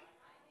need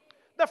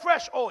the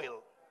fresh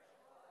oil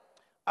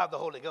of the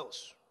Holy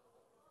Ghost.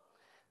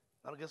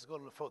 Now let's go a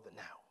little further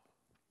now,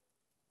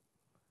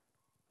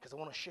 because I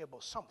want to share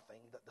about something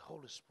that the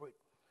Holy Spirit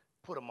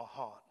put in my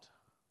heart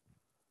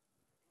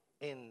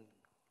in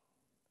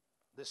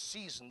the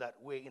season that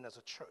we're in as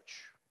a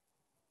church.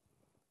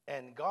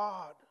 And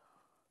God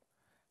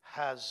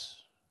has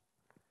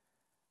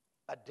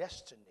a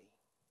destiny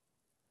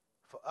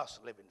for us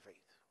living faith.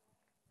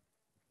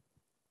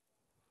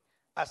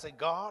 I say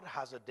God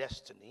has a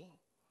destiny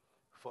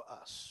for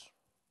us.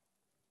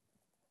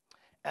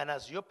 And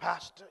as your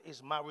pastor,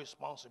 it's my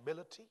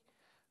responsibility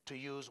to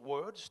use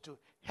words to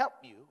help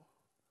you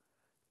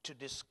to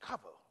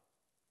discover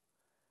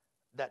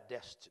that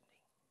destiny.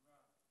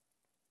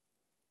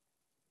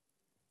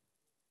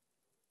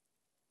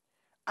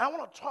 I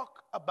want to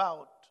talk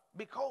about,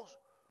 because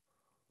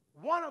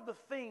one of the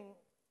things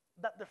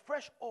that the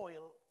fresh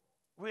oil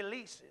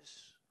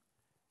releases,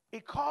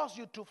 it causes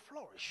you to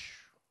flourish.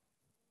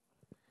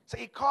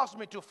 Say, it caused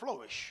me to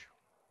flourish.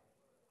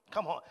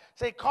 Come on.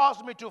 Say, it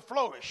caused me to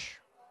flourish.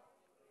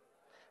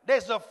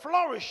 There's a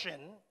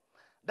flourishing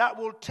that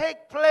will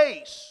take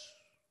place.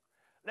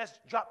 Let's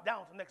drop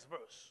down to the next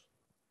verse.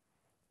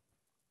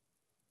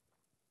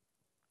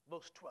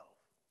 Verse 12.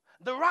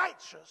 The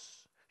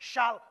righteous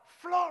shall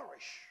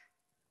flourish.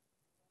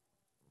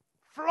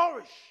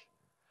 Flourish.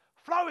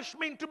 Flourish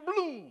means to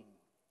bloom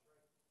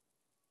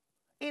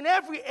in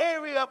every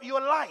area of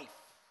your life.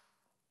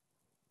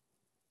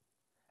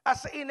 I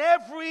say in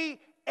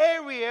every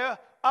area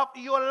of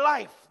your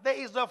life, there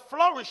is a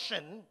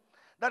flourishing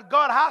that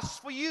God has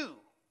for you.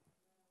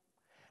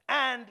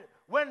 And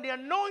when the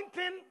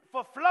anointing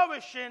for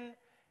flourishing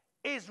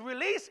is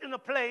released in a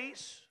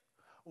place,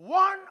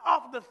 one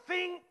of the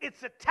things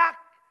it's attacked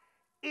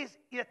is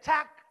you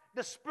attack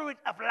the spirit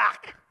of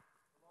lack.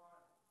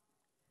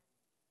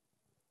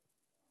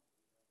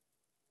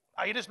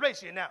 Are you in this place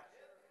here now?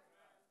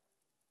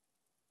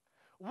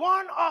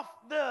 One of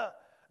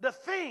the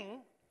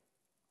thing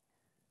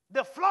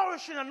the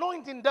flourishing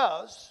anointing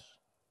does,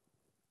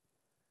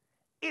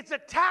 it's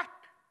attack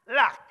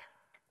lack.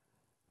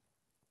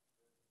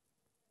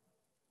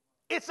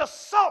 It's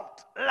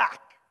assault lack.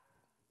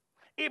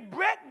 It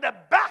break the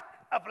back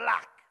of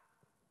lack.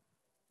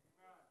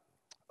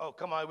 Oh,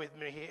 come on with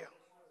me here.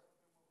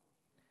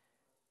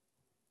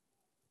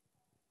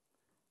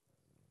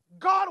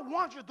 God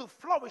wants you to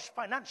flourish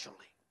financially.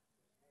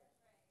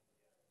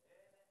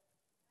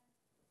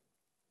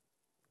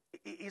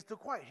 It's too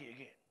quiet here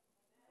again.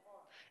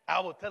 I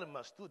was telling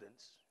my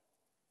students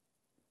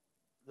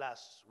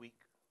last week.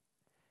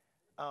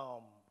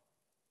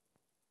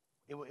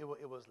 It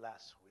was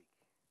last week.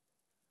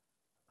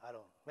 I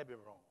don't, maybe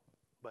I'm wrong,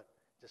 but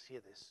just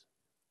hear this.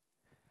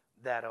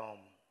 That I'm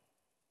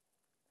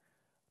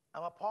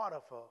a part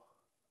of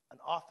an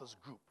authors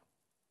group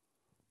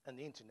on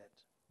the internet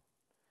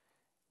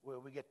where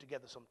we get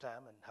together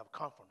sometime and have a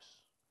conference.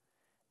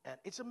 And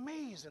it's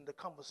amazing the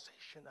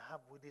conversation I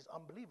have with these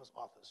unbelievers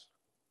authors.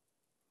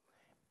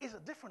 It's a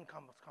different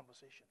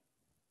conversation.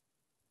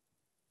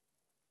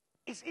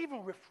 It's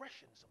even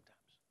refreshing sometimes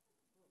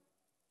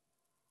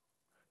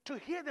to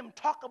hear them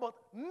talk about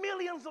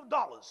millions of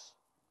dollars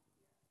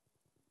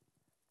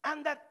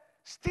and that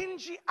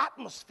stingy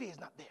atmosphere is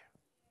not there.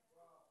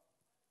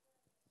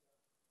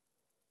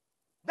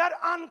 That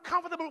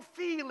uncomfortable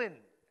feeling.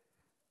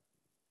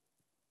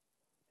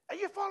 Are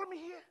you following me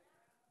here?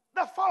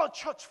 That follow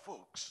church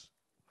folks.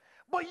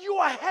 But you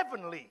are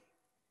heavenly.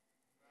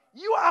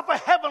 You are of a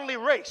heavenly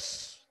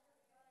race.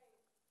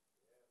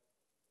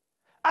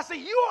 I say,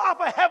 you are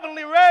of a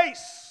heavenly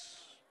race.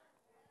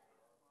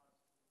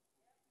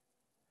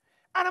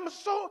 And it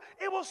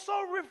was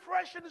so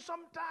refreshing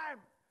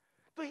sometimes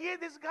to hear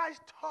these guys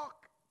talk.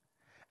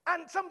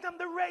 And sometimes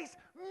they raise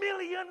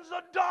millions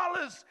of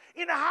dollars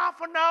in a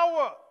half an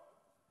hour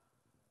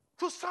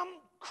to some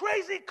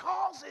crazy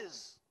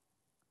causes.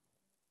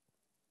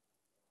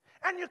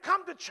 And you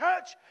come to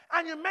church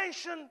and you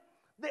mention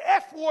the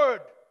F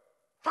word,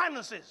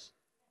 finances.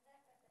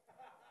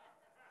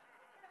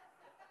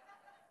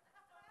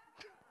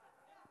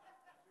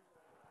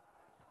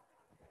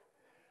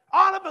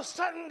 All of a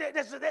sudden,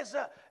 there's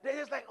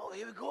like, oh,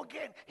 here we go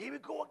again. Here we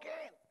go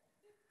again.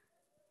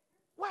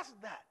 What's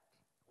that?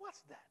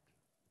 What's that?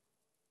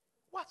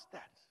 What's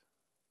that?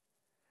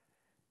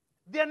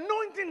 The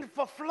anointing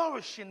for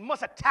flourishing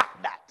must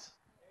attack that.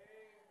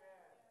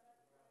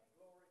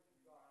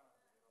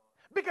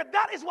 Because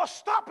that is what's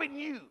stopping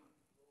you.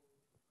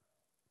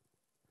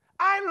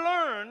 I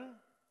learned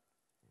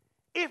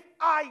if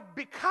I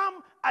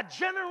become a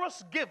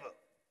generous giver,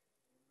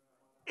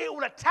 it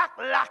will attack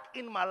lack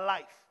in my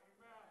life.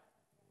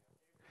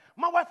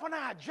 My wife and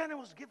I are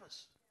generous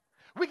givers.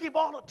 We give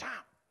all the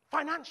time,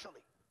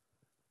 financially.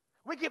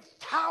 We give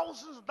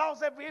thousands of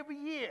dollars every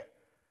year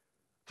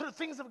to the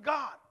things of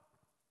God.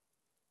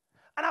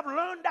 And I've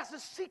learned that's the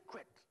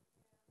secret.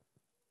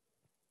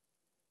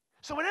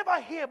 So whenever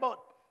I hear about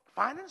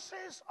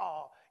finances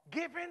or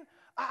giving,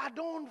 I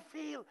don't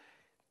feel,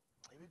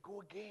 here we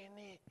go again,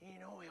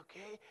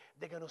 okay?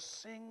 They're going to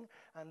sing,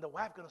 and the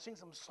wife going to sing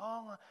some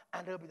song,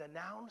 and there'll be the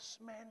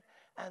announcement,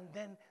 and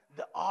then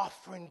the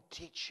offering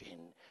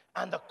teaching,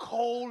 and the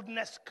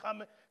coldness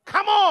coming.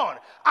 Come on!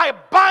 I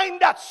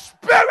bind that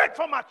spirit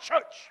from my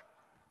church.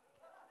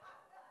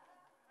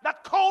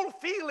 That cold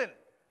feeling.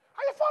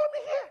 Are you following me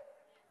here?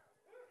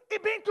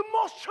 It been to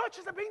most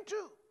churches I've been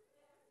to.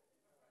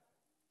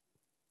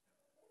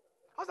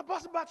 I was a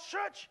pastor about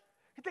church.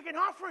 He taking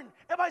offering.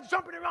 Everybody's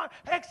jumping around,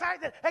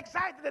 excited.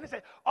 And he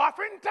said,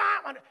 offering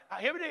time. And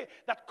every day,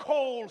 that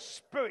cold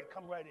spirit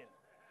come right in.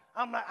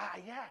 I'm like,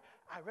 yeah,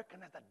 I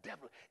recognize the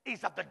devil.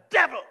 He's of the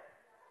devil.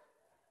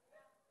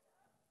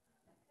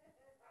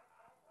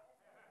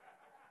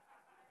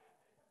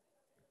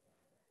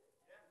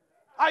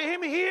 Are you hear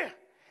me here?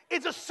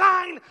 It's a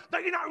sign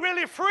that you're not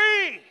really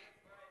free.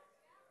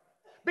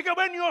 Because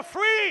when you're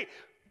free,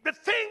 the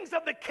things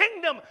of the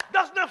kingdom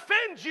doesn't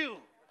offend you.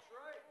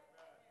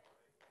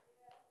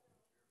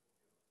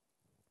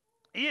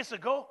 Years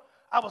ago,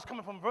 I was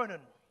coming from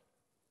Vernon.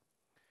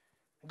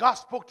 God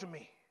spoke to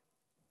me.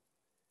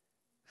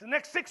 The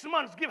next 6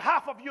 months, give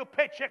half of your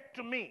paycheck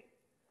to me.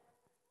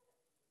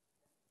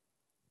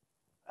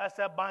 I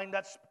said, I bind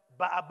that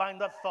thought. I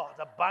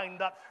bind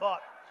that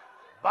thought.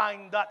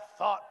 Bind that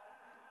thought.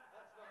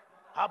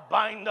 I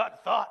bind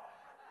that thought.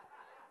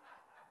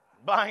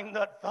 Bind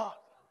that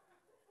thought.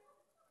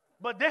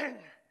 But then,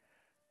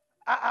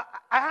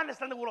 I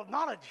understand the word of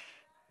knowledge.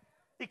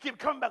 It keeps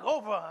coming back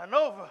over and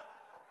over.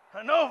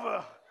 And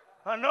over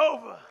and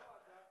over.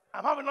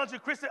 I'm having lunch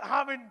with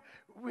Christopher.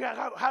 We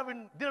are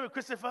having dinner with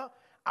Christopher.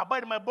 I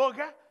bite my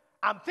burger.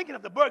 I'm thinking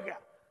of the burger.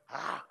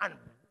 And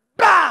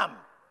bam!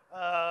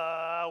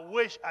 I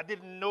wish I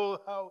didn't know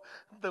how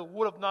the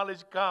word of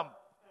knowledge come.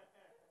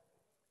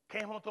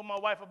 Came home, told my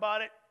wife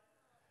about it.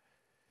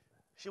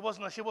 She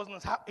wasn't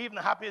even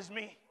as happy as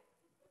me.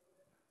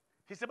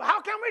 She said, but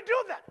how can we do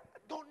that? I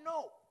don't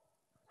know.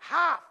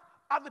 Half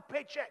of the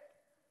paycheck.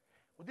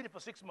 We did it for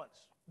 6 months.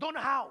 Don't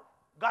know how.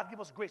 God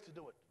give us grace to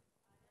do it.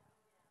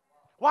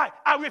 Why?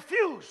 I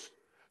refuse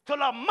to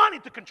allow money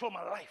to control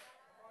my life.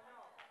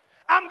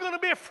 I'm going to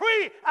be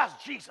free as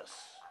Jesus.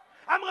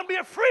 I'm going to be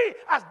free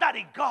as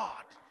Daddy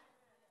God.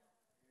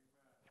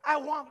 I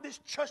want this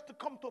church to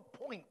come to a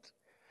point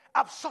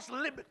of such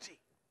liberty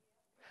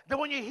that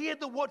when you hear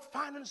the word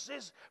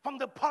finances from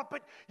the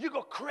pulpit, you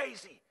go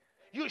crazy.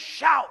 You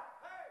shout.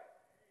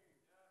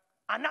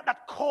 And not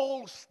that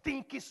cold,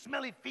 stinky,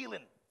 smelly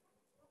feeling.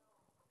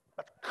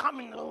 But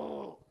coming,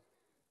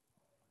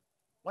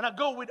 When I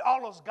go with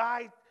all those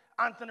guys,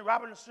 Anthony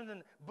Robinson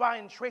and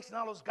Brian Tracy and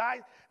all those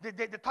guys, they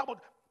talk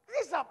about,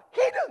 these are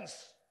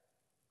heathens.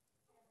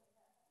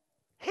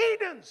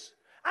 Heathens.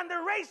 And they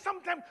raise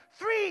sometimes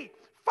 3,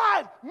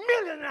 5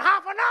 million in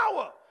half an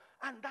hour.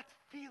 And that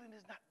feeling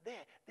is not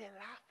there. They're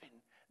laughing.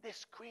 They're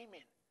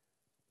screaming.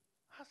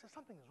 I said,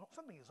 something is wrong.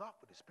 Something is off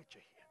with this picture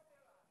here.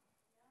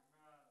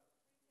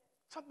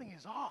 Something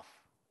is off.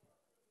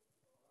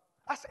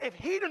 I said, if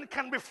heathen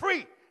can be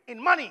free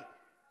in money,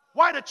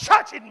 why the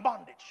church in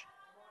bondage?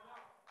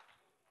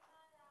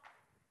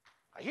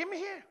 You hear me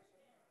here?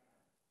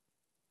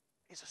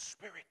 It's a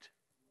spirit.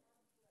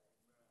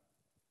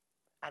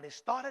 And it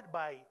started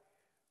by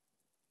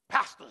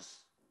pastors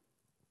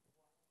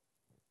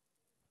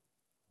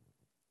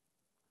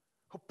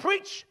who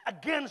preach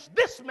against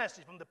this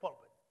message from the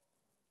pulpit.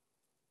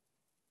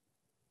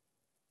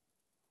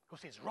 Who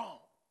says wrong.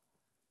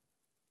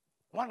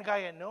 One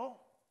guy I know,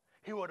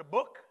 he wrote a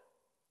book.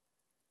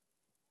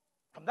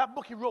 From that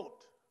book he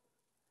wrote,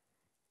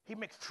 he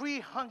makes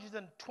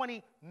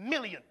 $320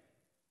 million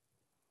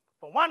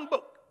for one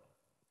book.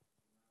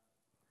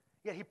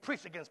 Yet he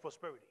preached against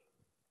prosperity.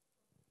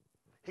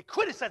 He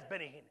criticized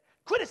Benny Hinn,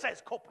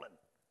 criticized Copeland.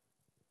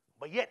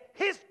 But yet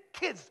his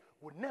kids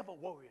would never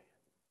worry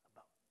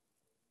about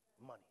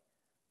money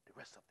the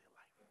rest of their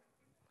life.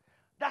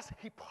 That's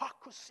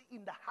hypocrisy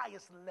in the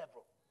highest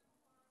level.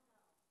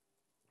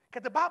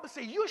 Because the Bible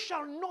says, you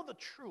shall know the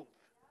truth.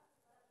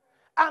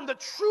 And the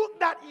truth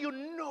that you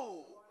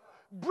know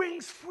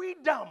brings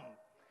freedom.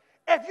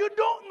 If you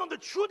don't know the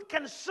truth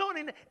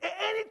concerning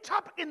any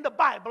topic in the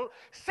Bible,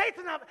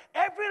 Satan has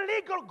every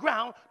legal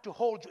ground to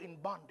hold you in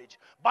bondage.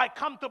 By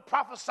come to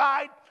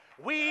prophesy,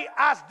 we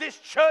as this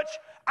church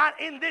and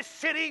in this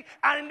city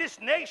and in this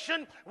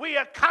nation, we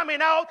are coming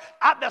out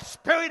of the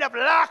spirit of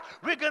lack.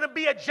 We're going to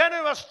be a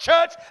generous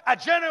church, a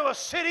generous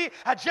city,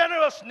 a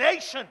generous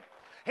nation.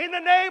 In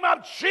the name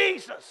of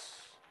Jesus.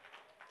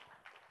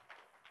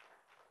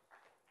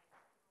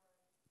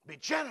 Be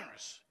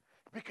generous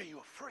because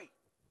you're free.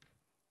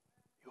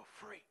 You're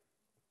free.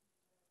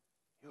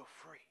 You're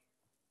free.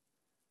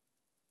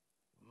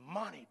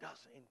 Money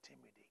doesn't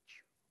intimidate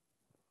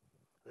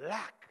you.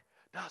 Lack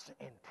doesn't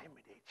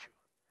intimidate you.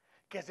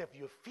 Because if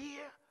you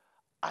fear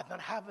at not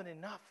having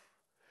enough,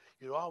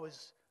 you'll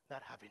always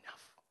not have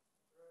enough.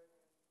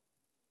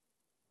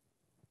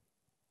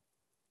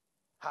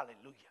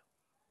 Hallelujah.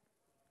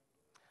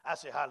 I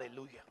say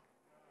hallelujah.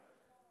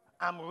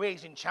 I'm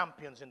raising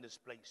champions in this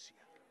place here.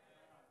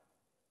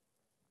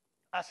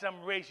 I said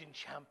I'm raising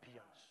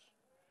champions.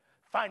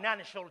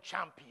 Financial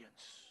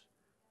champions.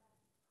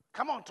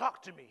 Come on,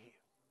 talk to me here.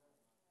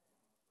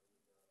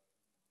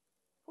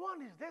 One of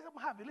these days, I'm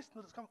having listened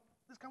to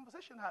this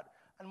conversation I had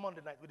on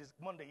Monday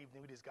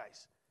evening with these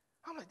guys.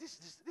 I'm like, this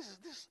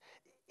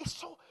it's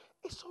so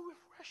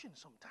refreshing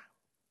sometimes.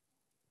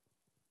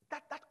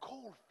 That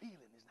cold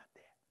feeling is not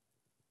there.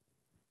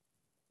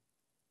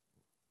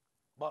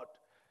 But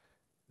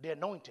the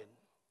anointing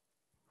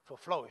for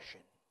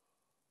flourishing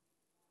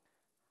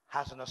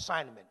has an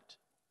assignment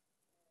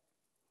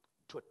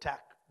to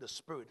attack the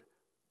spirit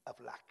of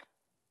lack,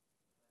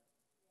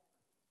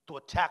 to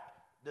attack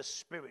the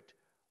spirit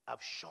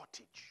of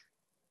shortage.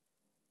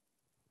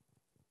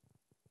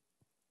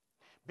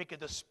 Because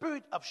the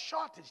spirit of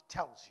shortage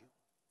tells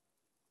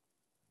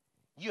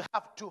you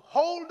have to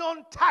hold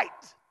on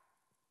tight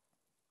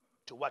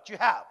to what you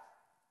have.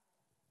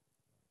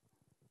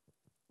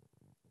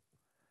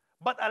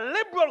 But a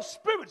liberal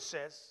spirit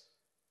says,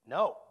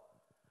 no,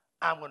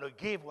 I'm going to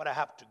give what I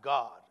have to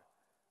God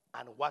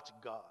and watch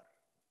God.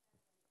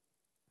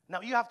 Now,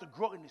 you have to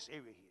grow in this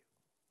area here.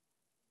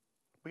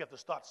 We have to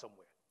start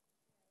somewhere.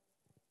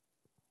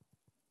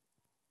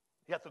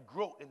 You have to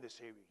grow in this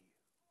area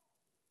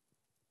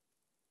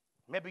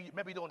here.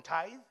 Maybe you don't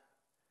tithe.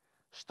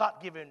 Start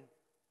giving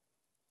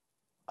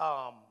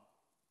 2%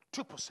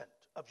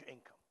 of your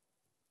income.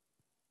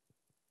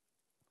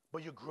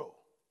 But you grow.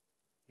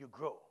 You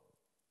grow.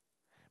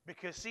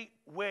 Because see,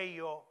 where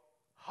your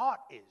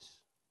heart is,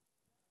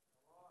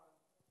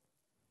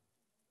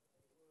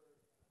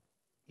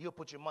 you'll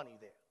put your money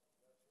there.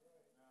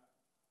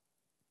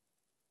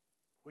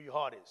 Where your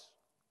heart is.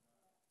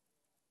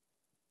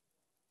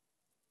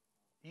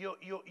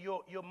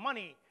 Your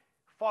money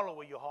follow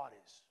where your heart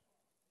is.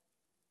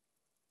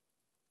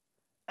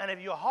 And if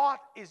your heart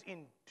is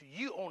into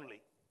you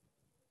only,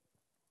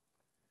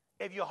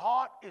 if your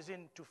heart is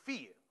into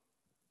fear,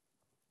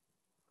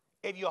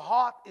 if your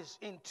heart is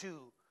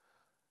into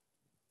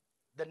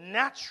the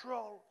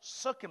natural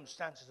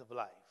circumstances of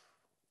life,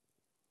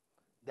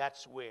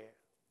 that's where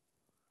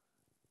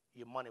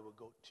your money will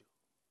go to.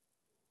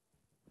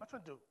 I'm not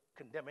trying to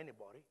condemn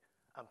anybody.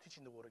 I'm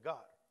teaching the Word of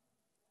God.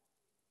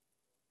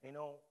 You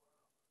know,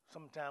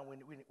 sometimes when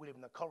we live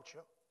in a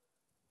culture,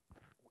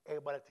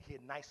 everybody like to hear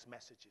nice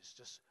messages.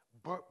 Just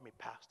burp me,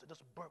 Pastor.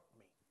 Just burp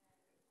me.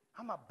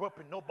 I'm not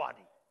burping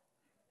nobody.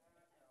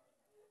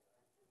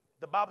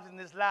 The Bible says in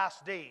these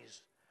last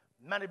days,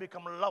 many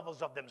become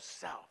lovers of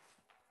themselves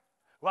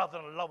rather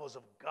than lovers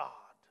of God.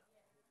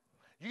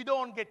 You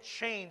don't get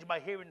changed by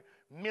hearing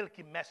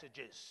milky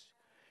messages.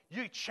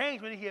 You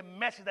change when you hear a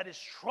message that is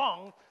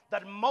strong,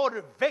 that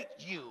motivates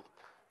you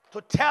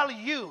to tell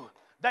you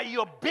that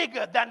you're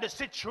bigger than the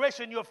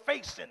situation you're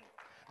facing,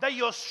 that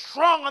you're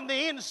strong on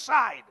the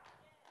inside.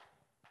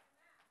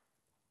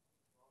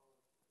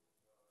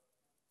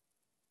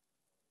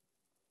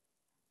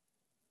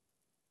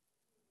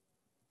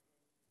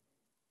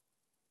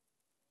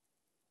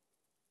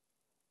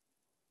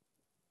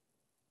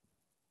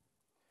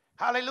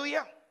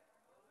 Hallelujah.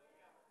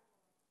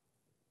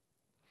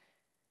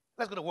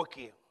 Let's go to work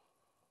here.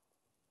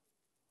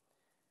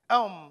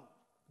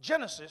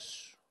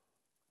 Genesis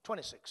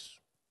 26.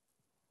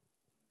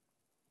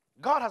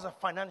 God has a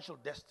financial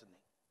destiny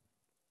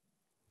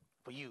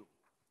for you.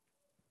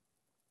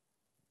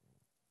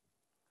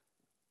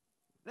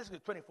 Let's go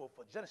to 24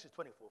 first. Genesis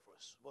 24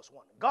 first, verse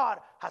 1. God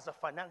has a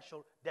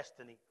financial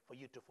destiny for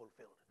you to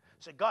fulfill.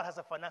 So God has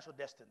a financial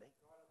destiny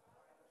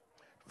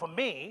for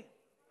me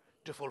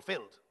to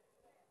fulfill.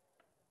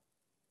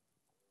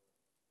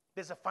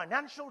 There's a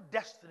financial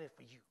destiny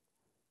for you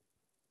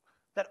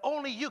that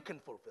only you can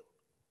fulfill.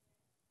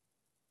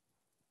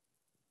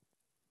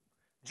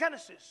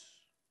 Genesis,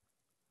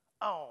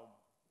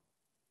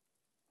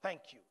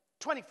 thank you,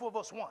 24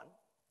 verse 1.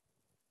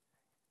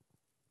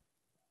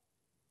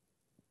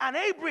 And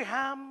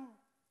Abraham,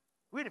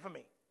 read it for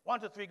me.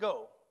 1, 2, 3,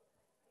 go.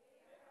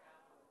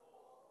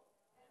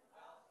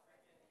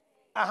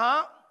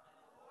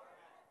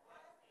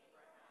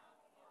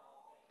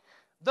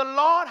 The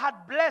Lord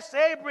had blessed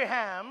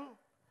Abraham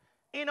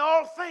in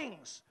all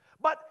things.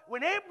 But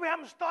when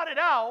Abraham started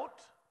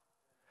out,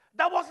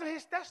 that wasn't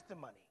his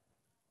testimony.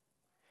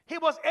 He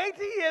was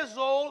 80 years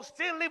old,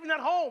 still living at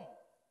home.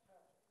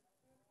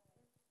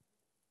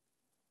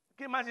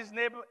 Can you imagine his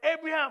neighbor?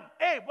 Abraham,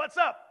 hey, what's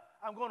up?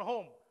 I'm going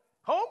home.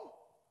 Home?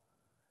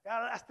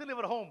 Yeah, I still live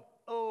at home.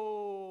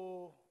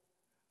 Oh.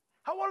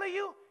 How old are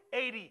you?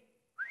 80.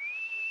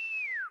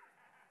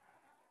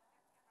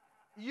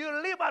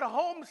 You live at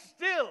home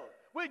still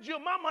with your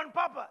mama and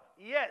papa?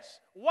 Yes.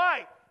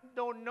 Why?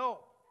 Don't know.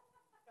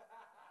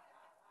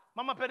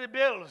 Mama pay the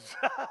bills.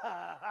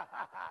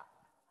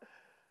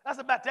 That's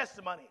a bad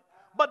testimony.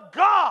 But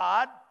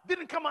God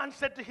didn't come and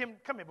said to him,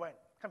 come here, Brian,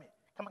 come here.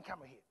 Come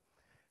here.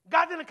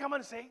 God didn't come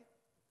and say,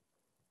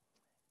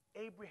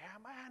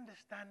 Abraham, I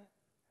understand.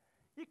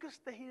 You could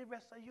stay here the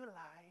rest of your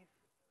life.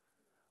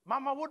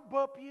 Mama would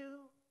burp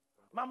you.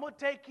 Mama would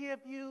take care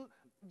of you.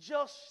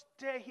 Just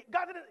stay here.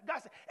 God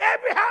said,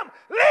 Abraham,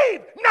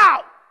 leave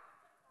now.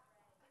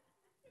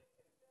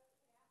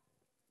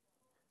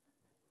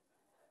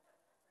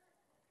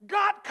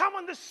 God come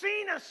on the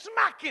scene and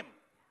smack him.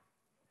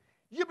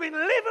 You've been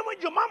living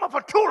with your mama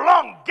for too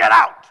long. Get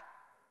out.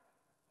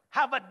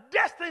 Have a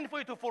destiny for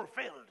you to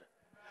fulfill.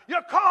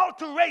 You're called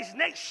to raise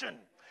nation.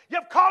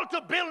 You're called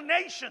to build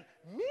nation.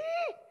 Me?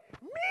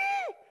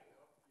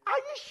 Are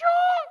you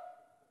sure?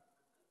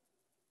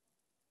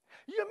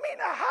 You mean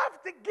I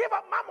have to give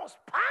up mama's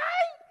pie?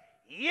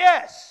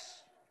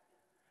 Yes.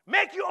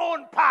 Make your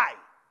own pie.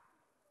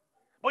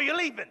 But you're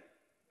leaving.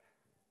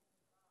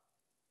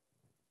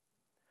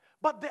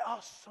 But there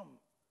are some,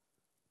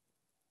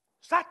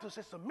 sad to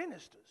say, some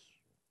ministers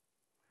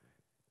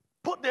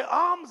put their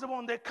arms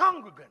around their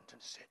congregant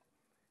and said,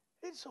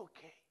 it's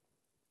okay.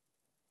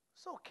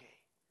 It's okay.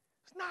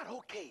 It's not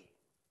okay.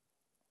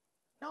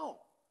 No,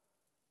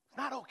 it's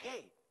not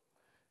okay.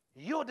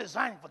 You're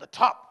designed for the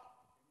top.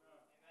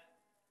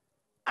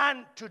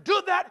 And to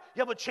do that,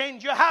 you have to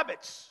change your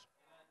habits.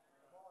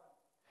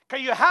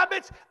 Because your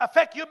habits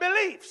affect your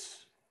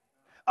beliefs.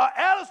 Or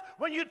else,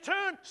 when you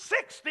turn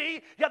 60,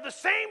 you have the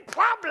same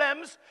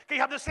problems because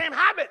you have the same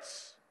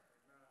habits.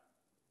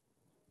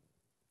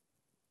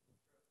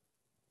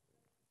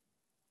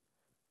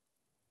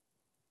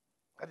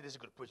 I think this is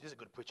good preaching. This is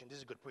good preaching. This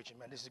is good preaching,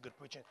 man. This is good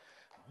preaching.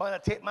 But I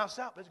take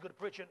myself. This is good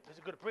preaching. This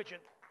is good preaching.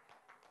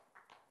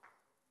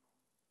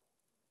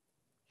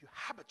 Your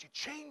habits. You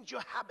change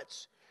your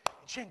habits.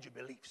 You change your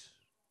beliefs.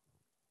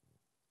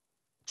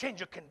 Change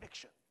your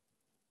conviction.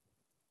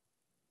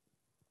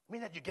 I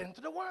mean that you get into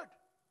the Word.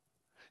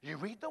 You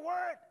read the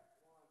Word.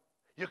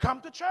 You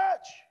come to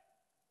church.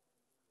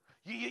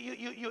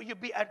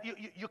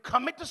 You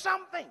commit to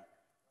something.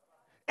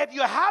 If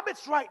your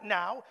habits right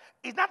now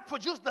is not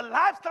produce the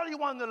lifestyle you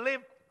want to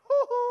live,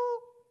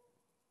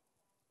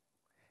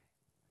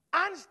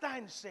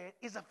 Einstein said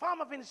it's a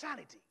form of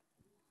insanity.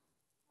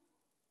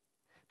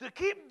 To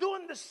keep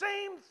doing the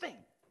same thing,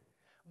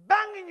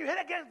 banging your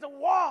head against the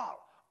wall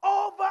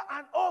over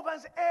and over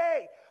and say,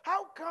 hey,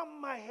 how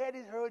come my head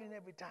is hurting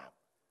every time?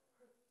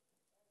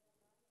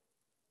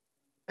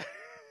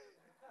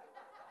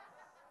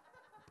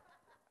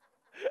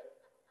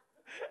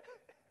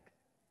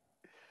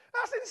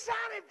 That's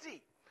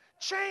insanity.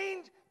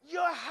 Change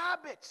your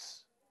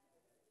habits.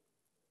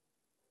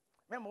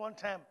 Remember one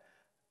time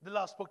the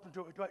Lord spoke to me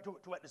to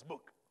write this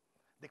book,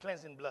 The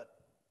Cleansing Blood.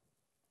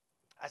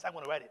 I said, I'm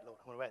going to write it, Lord.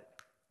 I'm going to write it.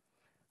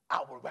 I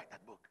will write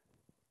that book.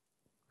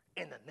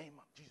 In the name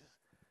of Jesus,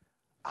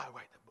 I'll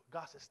write the book.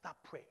 God said, stop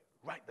praying.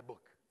 Write the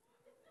book.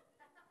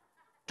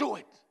 Do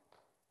it.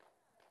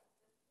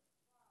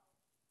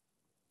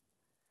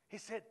 He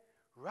said,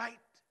 write.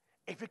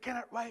 If you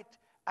cannot write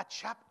a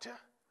chapter,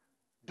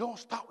 don't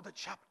start with a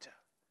chapter.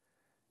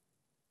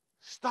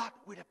 Start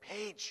with a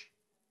page.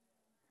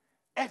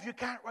 If you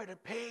can't write a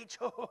page,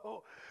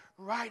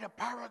 write a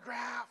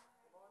paragraph.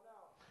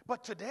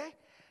 But today,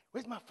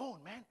 where's my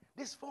phone, man?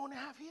 This phone I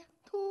have here?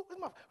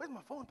 Where's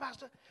my phone,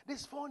 Pastor?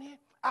 This phone here?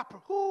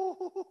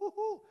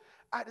 Apple.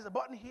 There's a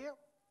button here.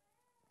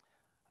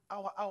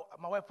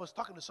 My wife was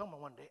talking to someone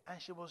one day, and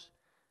she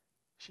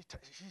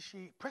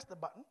pressed the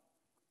button,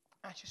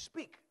 and she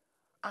speak,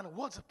 and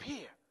words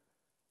appear.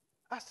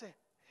 I said,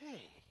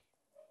 hey.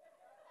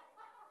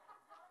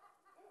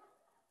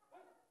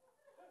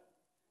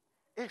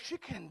 If she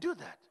can do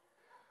that,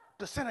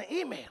 to send an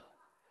email,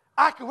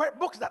 I can write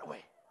books that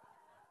way.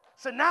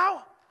 So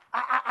now,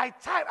 I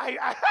type,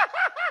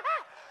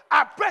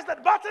 I press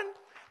that button,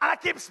 and I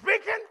keep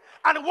speaking,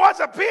 and words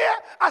appear.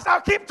 I say,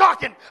 I'll keep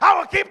talking. I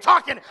will keep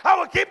talking. I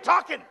will keep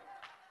talking.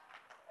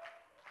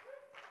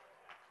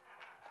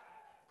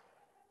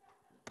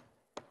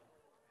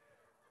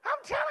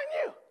 I'm telling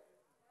you.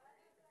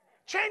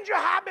 Change your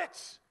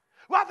habits.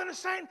 Rather than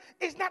saying,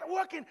 it's not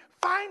working,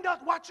 find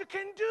out what you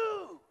can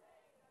do.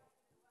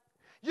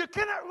 You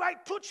cannot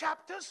write 2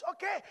 chapters,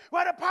 okay?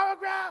 Write a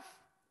paragraph.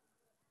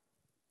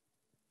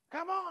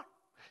 Come on.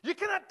 You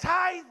cannot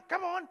tithe,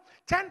 come on,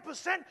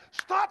 10%.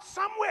 Start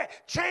somewhere.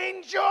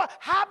 Change your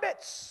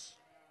habits.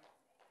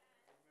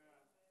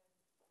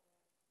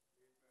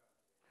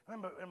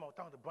 Remember I was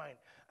talking to Brian.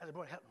 I said,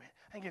 Brian, help me.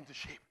 I ain't getting into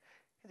shape.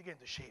 I need to get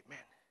into shape, man.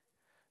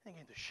 I ain't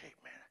getting into shape,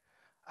 man.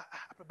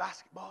 I play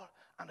basketball,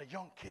 and the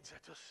young kids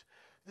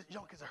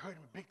are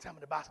hurting me big time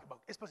in the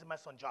basketball, especially my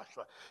son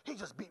Joshua. He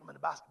just beat me in the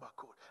basketball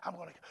court. I'm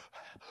going like,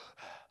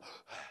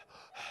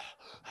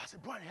 I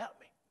said, Brian, help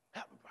me.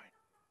 Help me, Brian.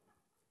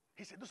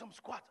 He said, do some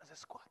squats. I said,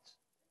 squats?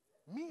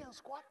 Me and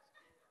squats?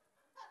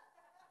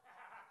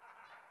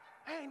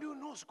 I ain't doing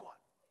no squat.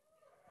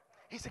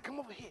 He said, come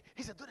over here.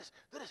 He said, do this,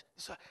 do this.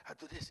 So I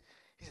do this.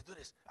 He said, do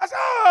this. I said,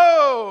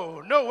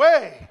 oh, no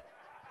way.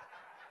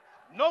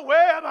 No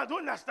way, I'm not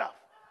doing that stuff.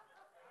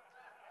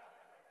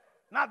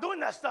 Not doing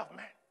that stuff,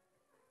 man.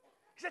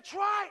 He said,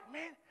 try it,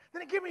 man.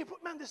 Then he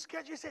put me on the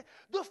schedule. He said,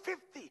 do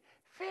 50.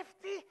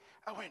 50?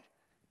 I went,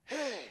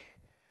 hey.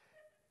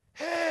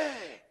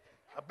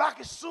 My back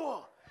is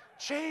sore.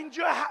 Change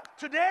your habit.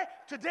 Today,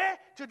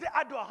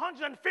 I do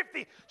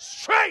 150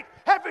 straight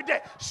every day.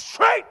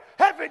 Straight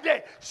every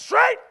day.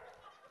 Straight.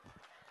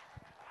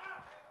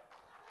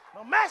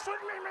 Don't mess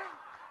with me, man.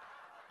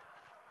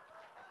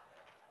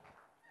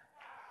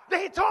 Then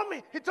he told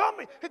me,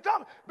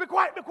 be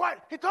quiet.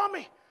 He told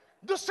me,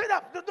 do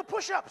sit-ups, do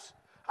push-ups.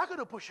 I could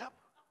do push-up.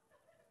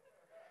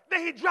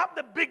 Then he dropped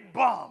the big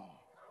bomb.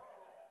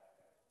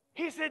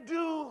 He said,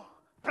 do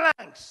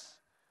planks.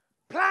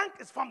 Plank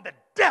is from the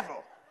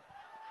devil.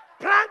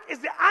 Plank is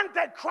the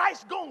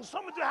Antichrist going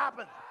something to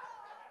happen.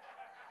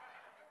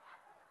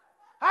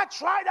 I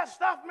tried that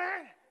stuff,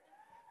 man.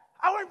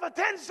 I went for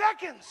 10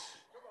 seconds.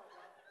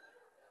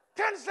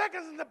 10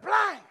 seconds in the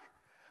plank.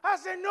 I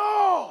said,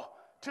 no.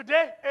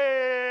 Today,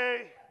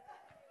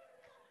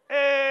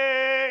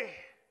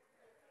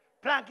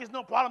 plank is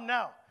no problem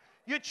now.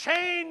 You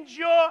change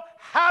your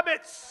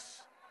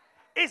habits.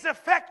 It's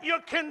affect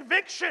your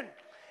conviction.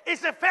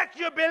 It's affect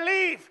your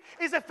belief.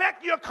 It's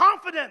affect your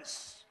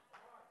confidence.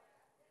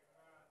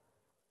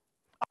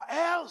 Or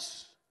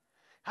else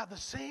have the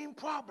same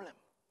problem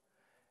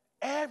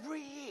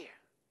every year.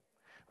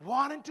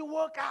 Wanting to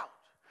work out.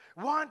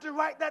 Wanting to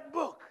write that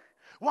book.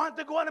 Wanting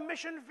to go on a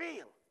mission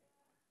field.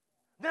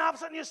 Then all of a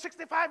sudden you're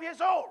 65 years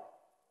old.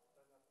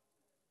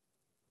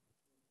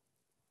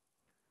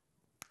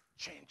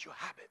 Change your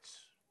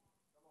habits.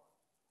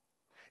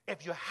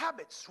 If your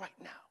habits right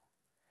now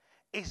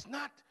is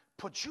not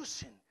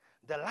producing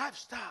the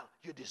lifestyle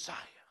you desire.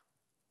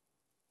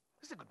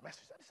 This is a good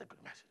message. This is a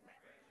good message, man.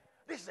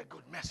 This is a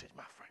good message,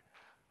 my friend.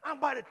 I'm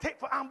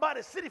about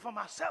to city for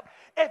myself.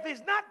 If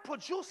it's not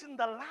producing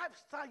the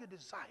lifestyle you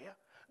desire,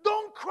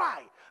 don't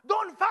cry.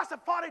 Don't fast for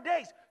 40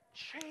 days.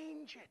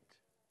 Change it.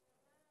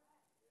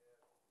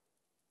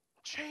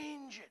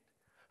 Change it.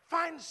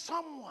 Find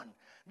someone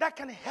that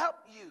can help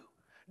you.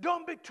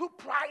 Don't be too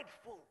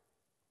prideful.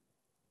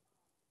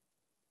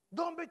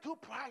 Don't be too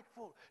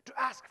prideful to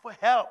ask for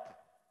help.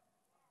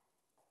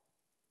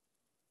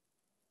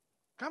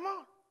 Come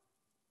on.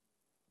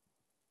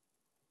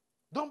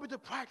 Don't be too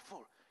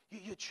prideful.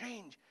 You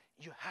change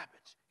your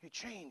habits. You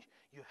change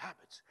your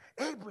habits.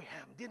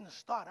 Abraham didn't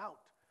start out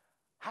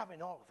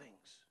having all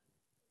things.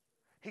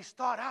 He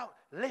started out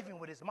living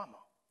with his mama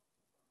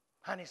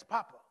and his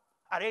papa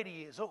at 80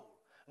 years old.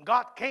 And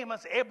God came and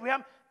said,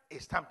 Abraham,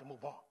 it's time to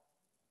move on.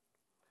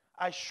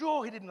 I'm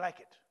sure he didn't like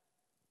it.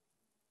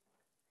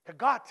 Because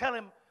God tell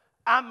him,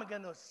 I'm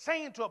going to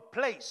send you to a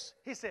place.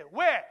 He said,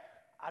 where?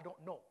 I don't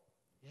know.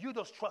 You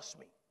just trust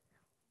me.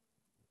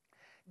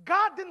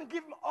 God didn't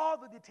give him all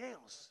the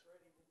details.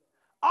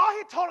 All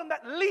he told him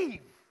that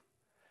leave.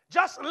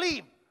 Just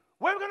leave.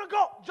 Where are we going to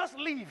go? Just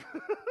leave.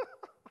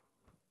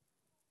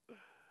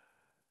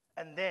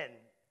 And then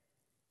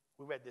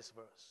we read this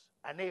verse.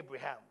 And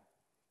Abraham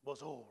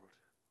was old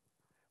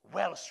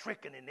well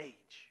stricken in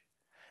age.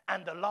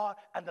 And the Lord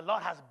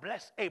has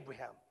blessed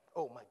Abraham.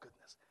 Oh my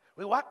goodness.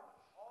 With what?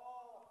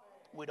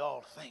 With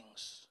all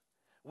things.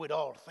 With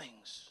all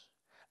things.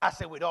 I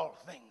say with all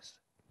things.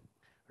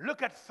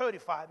 Look at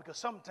 35, because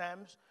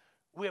sometimes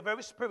we are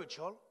very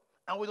spiritual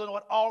and we don't know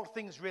what all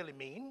things really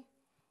mean.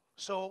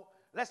 So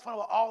let's find out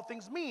what all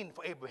things mean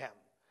for Abraham.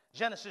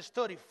 Genesis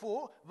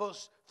 34,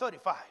 verse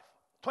 35.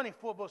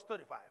 24, verse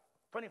 35.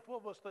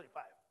 24, verse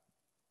 35.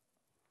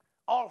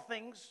 All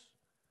things,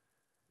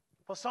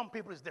 for some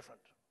people, is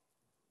different.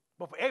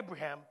 But for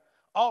Abraham,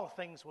 all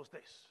things was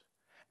this.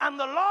 And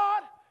the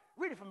Lord,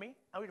 read it for me,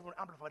 I'll read it from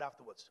Amplified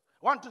afterwards.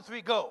 1, 2,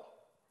 3, go.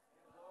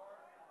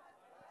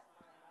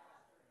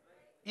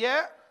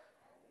 Yeah?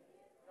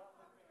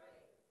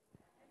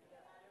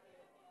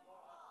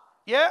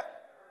 Yeah?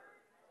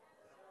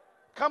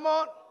 Come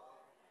on.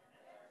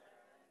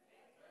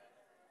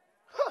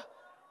 Huh.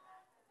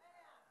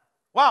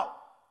 Wow.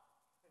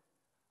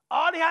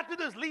 All he had to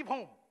do is leave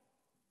home.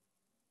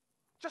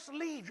 Just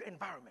leave your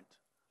environment.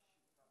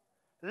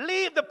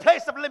 Leave the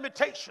place of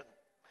limitation.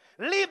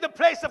 Leave the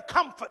place of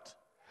comfort.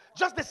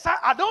 Just decide,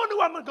 I don't know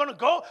where I'm going to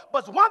go,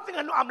 but one thing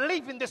I know, I'm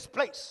leaving this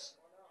place.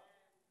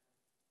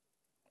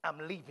 I'm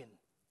leaving.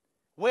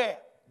 Where?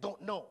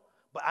 Don't know.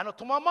 But I know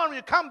tomorrow morning when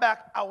you come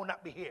back, I will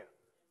not be here.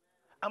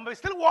 I'm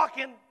still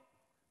walking,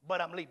 but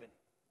I'm leaving.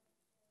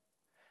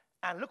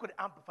 And look what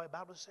the Amplified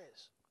Bible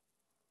says.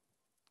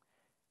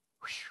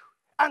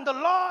 And the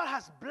Lord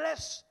has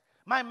blessed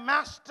my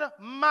master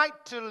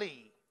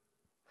mightily.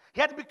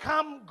 He had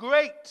become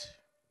great.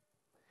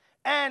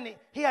 And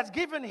he has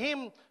given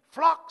him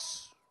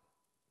flocks,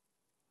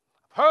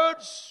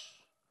 herds,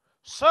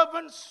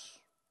 servants,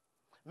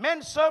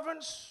 men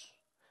servants,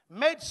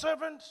 maid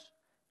servants,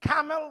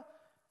 camel,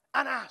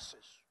 and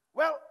asses.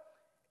 Well,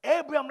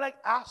 Abraham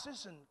liked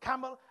asses and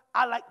camel.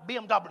 I like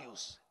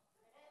BMWs.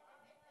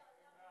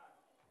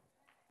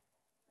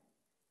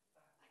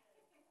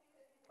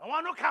 I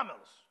want no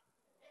camels.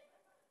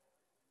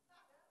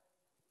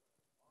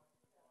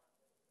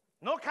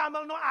 No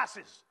camel, no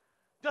asses.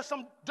 Just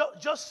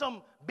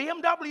some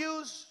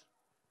BMWs.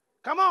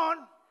 Come on.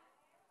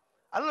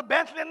 A little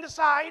Bentley on the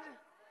side.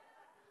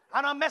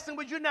 I'm not messing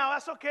with you now.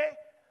 That's okay.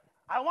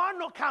 I want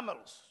no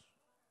camels.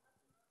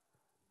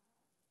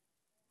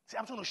 See,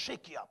 I'm trying to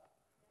shake you up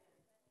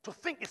to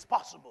think it's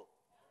possible.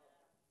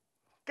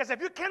 Because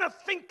if you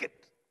cannot think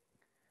it,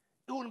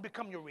 it wouldn't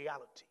become your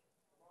reality.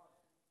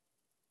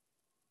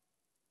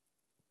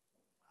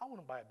 I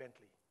wouldn't buy a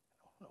Bentley.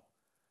 No.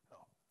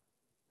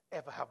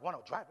 If I have one,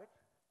 I'll drive it.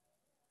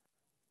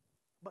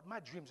 But my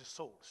dreams are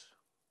souls.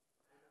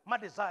 My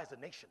desires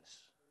are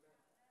nations.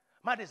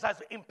 My desires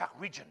to impact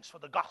regions for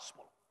the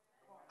gospel.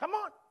 Come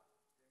on.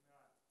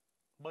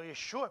 But you're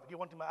sure if you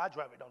want to, I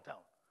drive it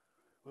downtown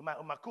with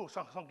my cool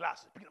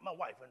sunglasses, picking up my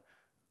wife and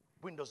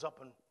windows up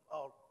and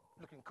all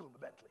looking cool in the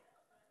Bentley.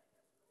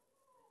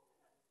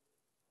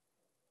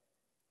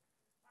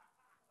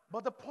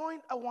 But the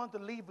point I want to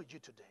leave with you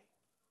today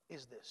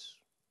is this.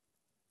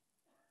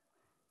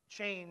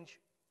 Change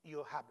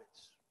your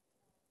habits.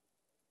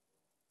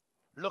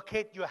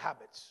 Locate your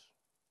habits.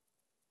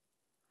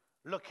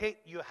 Locate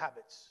your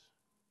habits.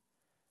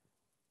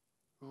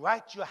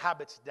 Write your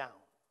habits down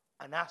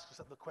and ask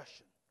yourself the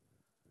question.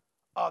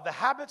 Are the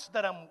habits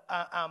that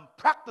I'm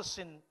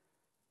practicing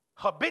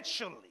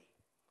habitually,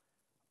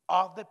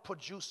 are they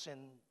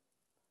producing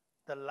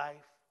the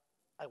life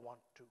I want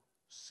to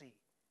see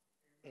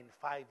in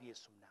 5 years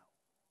from now?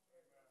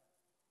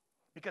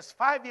 Because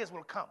 5 years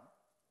will come,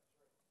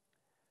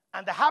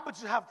 and the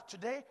habits you have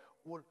today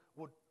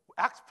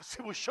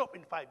will show up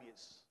in 5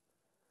 years.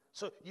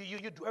 So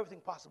you do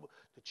everything possible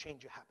to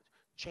change your habits.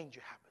 Change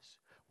your habits.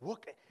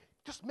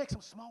 Just make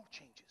some small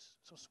changes.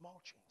 Some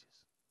small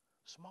changes.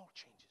 Small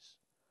changes.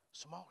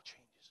 Small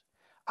changes.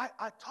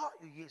 I taught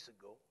you years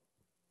ago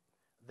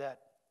that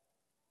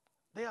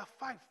there are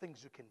 5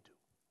 things you can do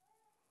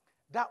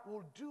that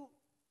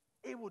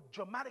it will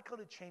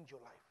dramatically change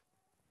your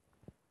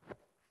life.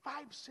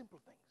 5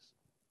 simple things.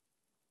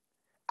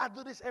 I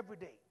do this every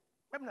day.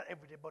 Maybe not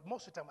every day, but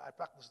most of the time I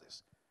practice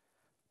this.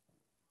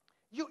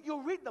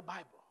 You read the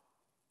Bible.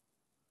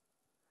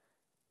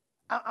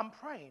 I'm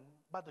praying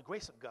by the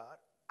grace of God.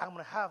 I'm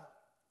going to have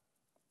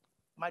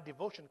my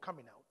devotion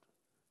coming out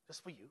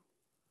just for you.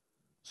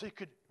 So you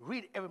could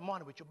read every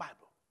morning with your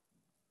Bible.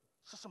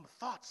 So some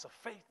thoughts of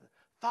faith,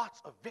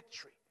 thoughts of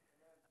victory.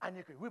 And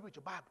you can read with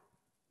your Bible.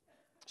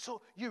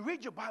 So you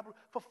read your Bible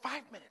for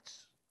 5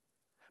 minutes.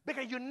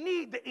 Because you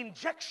need the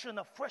injection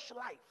of fresh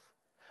life.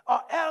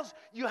 Or else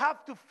you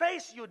have to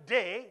face your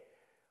day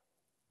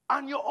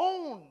on your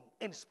own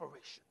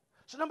inspiration.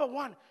 So number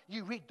 1,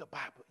 you read the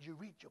Bible. You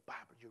read your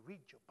Bible. You read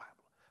your Bible.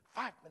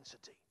 5 minutes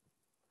a day.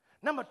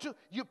 Number 2,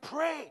 you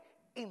pray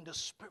in the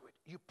Spirit.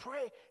 You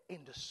pray in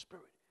the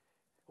Spirit.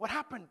 What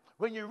happened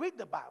when you read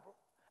the Bible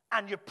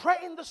and you pray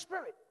in the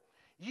Spirit?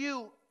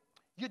 You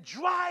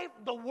drive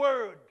the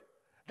word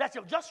that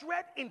you've just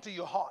read into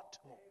your heart.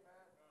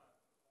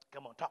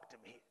 Come on, talk to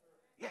me.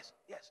 Yes.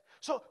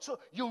 So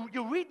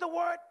you read the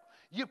word,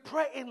 you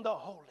pray in the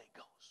Holy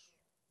Ghost.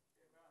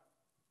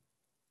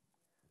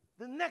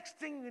 The next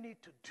thing you need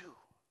to do,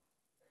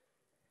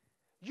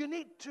 you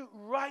need to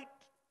write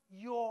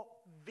your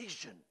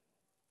vision.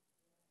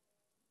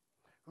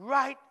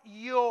 Write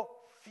your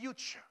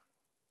future.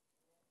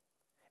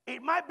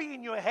 It might be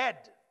in your head.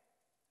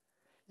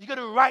 You got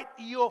to write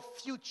your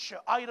future.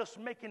 Are you just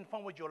making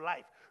fun with your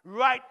life?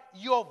 Write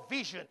your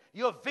vision.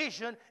 Your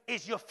vision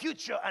is your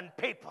future on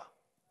paper.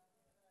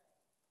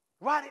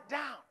 Write it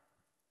down.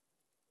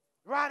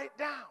 Write it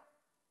down.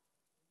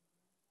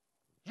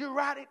 You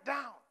write it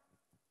down.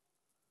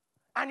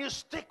 And you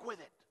stick with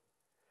it.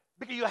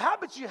 Because your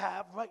habits you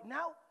have right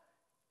now,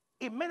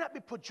 it may not be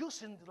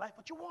producing the life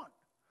that you want.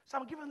 So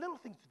I'm giving little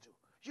things to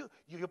do.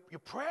 You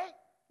pray.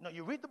 No,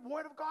 you read the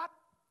Word of God.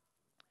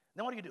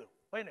 Then what do?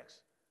 Wait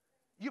next.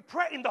 You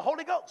pray in the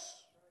Holy Ghost.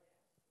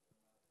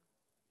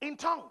 In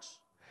tongues.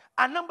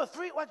 And number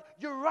 3, what?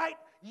 You write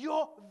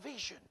your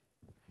vision.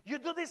 You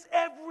do this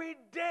every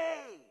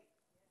day.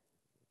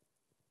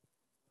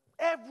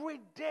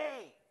 Every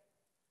day.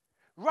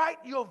 Write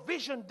your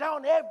vision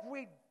down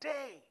every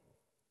day.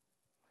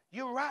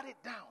 You write it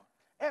down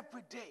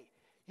every day.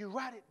 You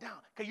write it down.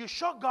 Because you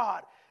show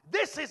God,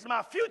 this is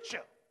my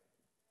future.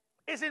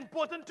 It's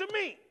important to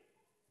me.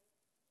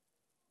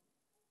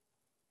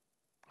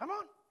 Come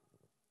on.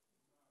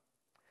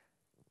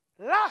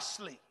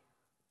 Lastly,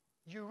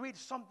 you read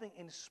something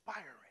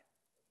inspiring.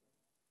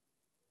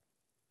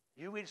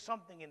 You read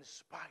something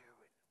inspiring.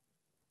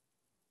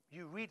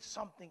 You read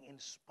something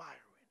inspiring.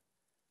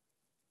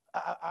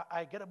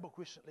 I get a book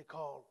recently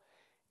called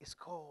it's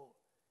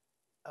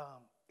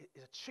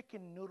a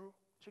chicken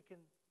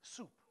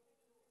soup.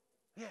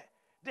 Yeah,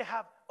 they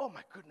have, oh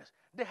my goodness,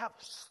 they have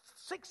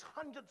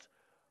 600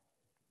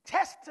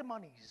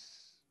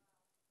 testimonies,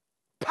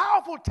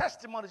 powerful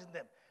testimonies in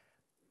them.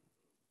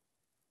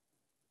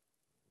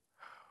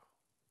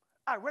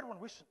 I read one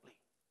recently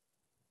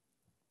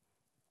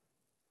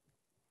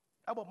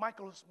about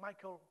Michael, what's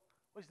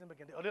his name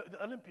again?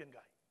 The Olympian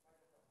guy.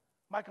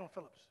 Michael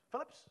Phelps.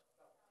 Phelps.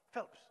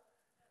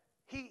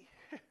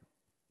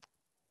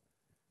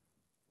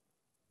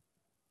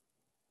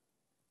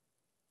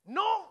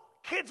 No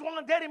kids want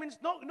to date him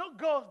no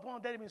girls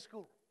want to date him in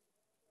school.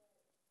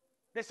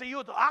 They say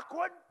you're too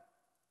awkward,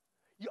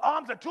 your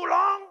arms are too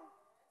long,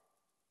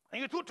 and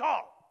you're too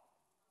tall.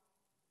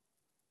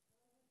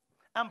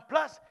 And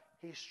plus,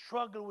 he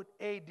struggled with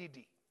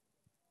ADD.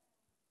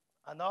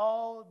 And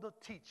all the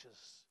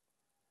teachers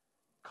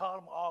call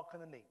him all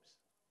kinds of names.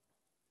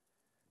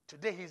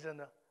 Today he's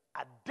a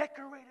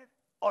decorated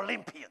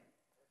Olympian.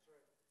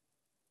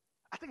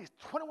 I think he's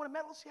 21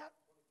 medals yet.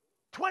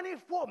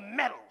 24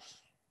 medals.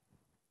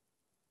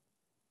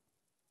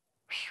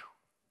 Whew.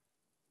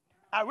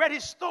 I read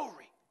his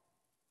story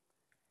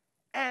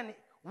and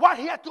what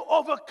he had to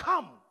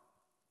overcome.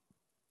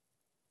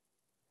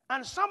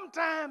 And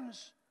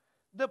sometimes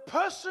the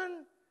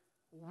person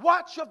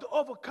what you have to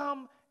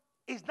overcome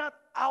is not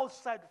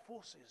outside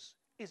forces,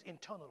 it's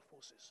internal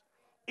forces.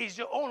 It's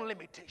your own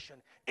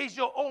limitation. It's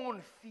your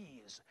own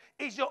fears.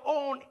 It's your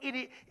own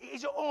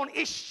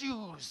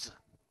issues.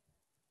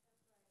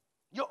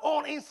 Your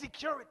own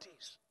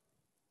insecurities.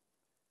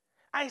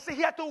 And he said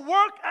he had to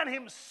work on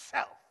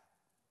himself.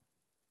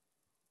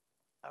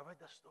 I read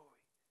that story.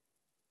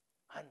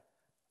 And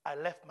I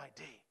left my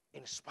day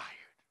inspired.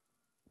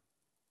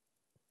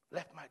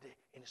 Left my day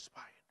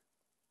inspired.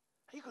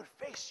 And you could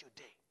face your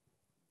day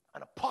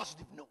on a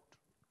positive note.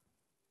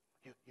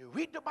 You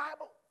read the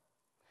Bible.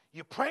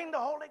 You pray in the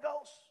Holy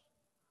Ghost.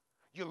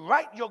 You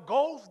write your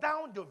goals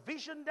down, your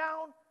vision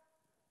down.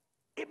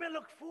 It may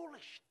look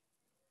foolish,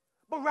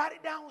 but write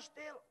it down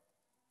still.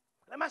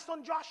 Like my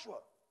son Joshua,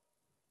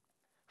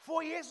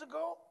 4 years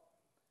ago,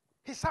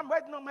 he said, I'm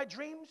writing on my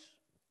dreams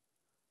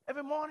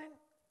every morning.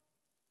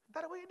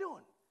 Daddy, what are you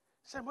doing?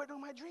 He said, I'm writing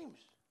on my dreams.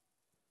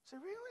 I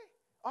said, really?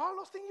 All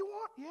those things you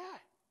want? Yeah.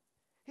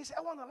 He said,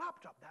 I want a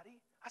laptop, Daddy.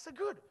 I said,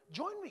 good.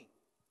 Join me.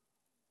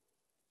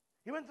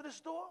 He went to the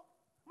store,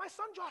 my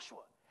son Joshua,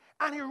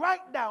 and he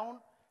write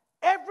down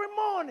every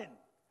morning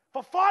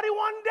for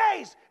 41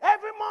 days,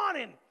 every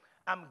morning,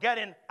 I'm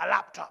getting a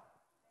laptop.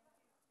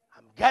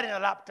 I'm getting a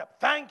laptop.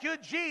 Thank you,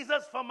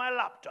 Jesus, for my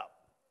laptop.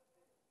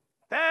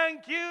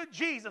 Thank you,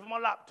 Jesus, for my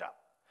laptop.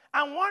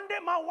 And one day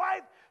my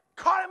wife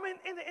called him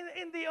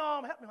in the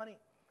help me, honey,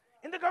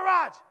 in the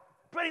garage,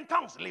 praying in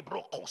tongues.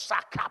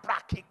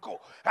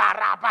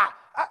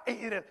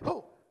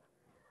 Oh,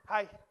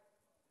 hi.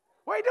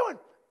 What are you doing?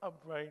 I'm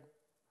praying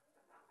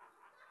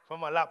for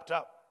my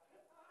laptop.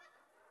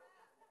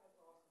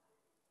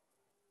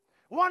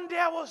 One day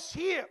I was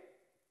here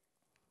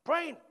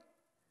praying,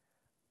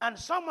 and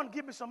someone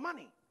gave me some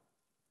money.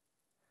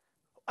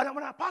 And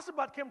when Apostle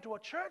Bud came to a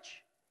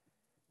church,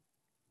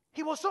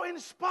 he was so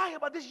inspired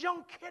by this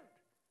young kid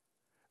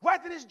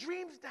writing his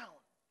dreams down.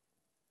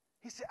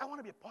 He said, I want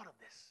to be a part of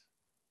this.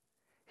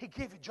 He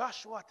gave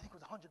Joshua, I think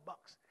it was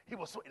 $100. He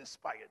was so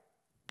inspired.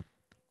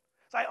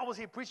 So I was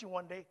here preaching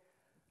one day,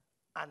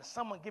 and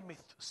someone gave me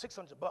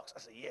 $600. I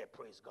said, yeah,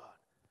 praise God.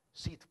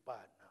 See to buy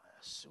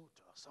a suit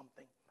or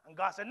something. And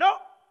God said, no,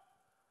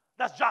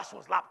 that's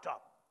Joshua's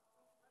laptop.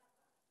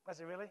 I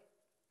said, really?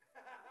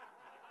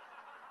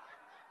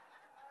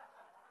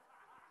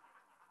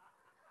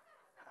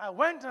 I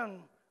went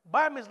and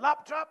bought him his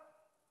laptop.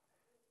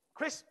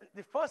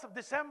 The 1st of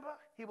December,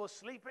 he was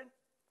sleeping.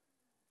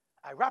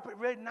 I wrapped it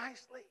really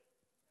nicely,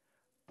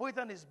 put it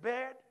on his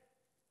bed.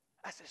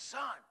 I said, son.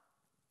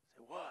 I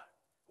said, what?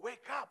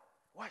 Wake up.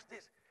 Watch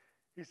this.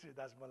 He said,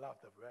 that's my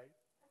laptop, right?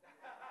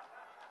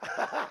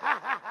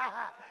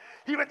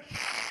 He went,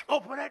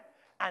 open it,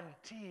 and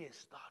tears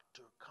start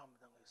to come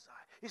down his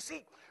eye. You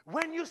see,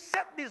 when you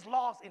set these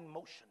laws in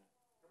motion,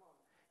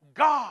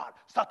 God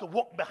starts to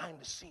walk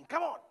behind the scene.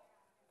 Come on.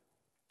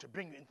 To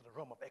bring you into the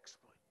realm of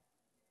exploit.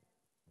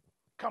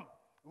 Come,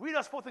 read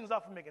us 4 things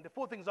out for me again. The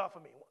 4 things out for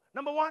me.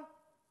 Number 1,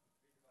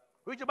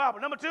 read your Bible.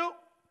 Number 2,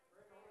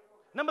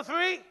 number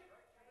 3,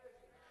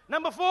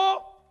 number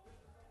 4,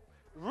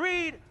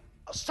 read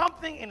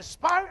something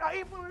inspiring or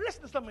even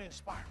listen to something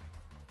inspiring.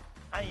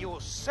 And you will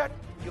set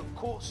your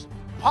course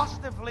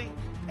positively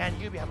and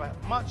you'll have a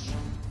much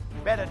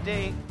better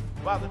day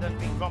rather than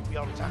being grumpy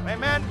all the time.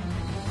 Amen.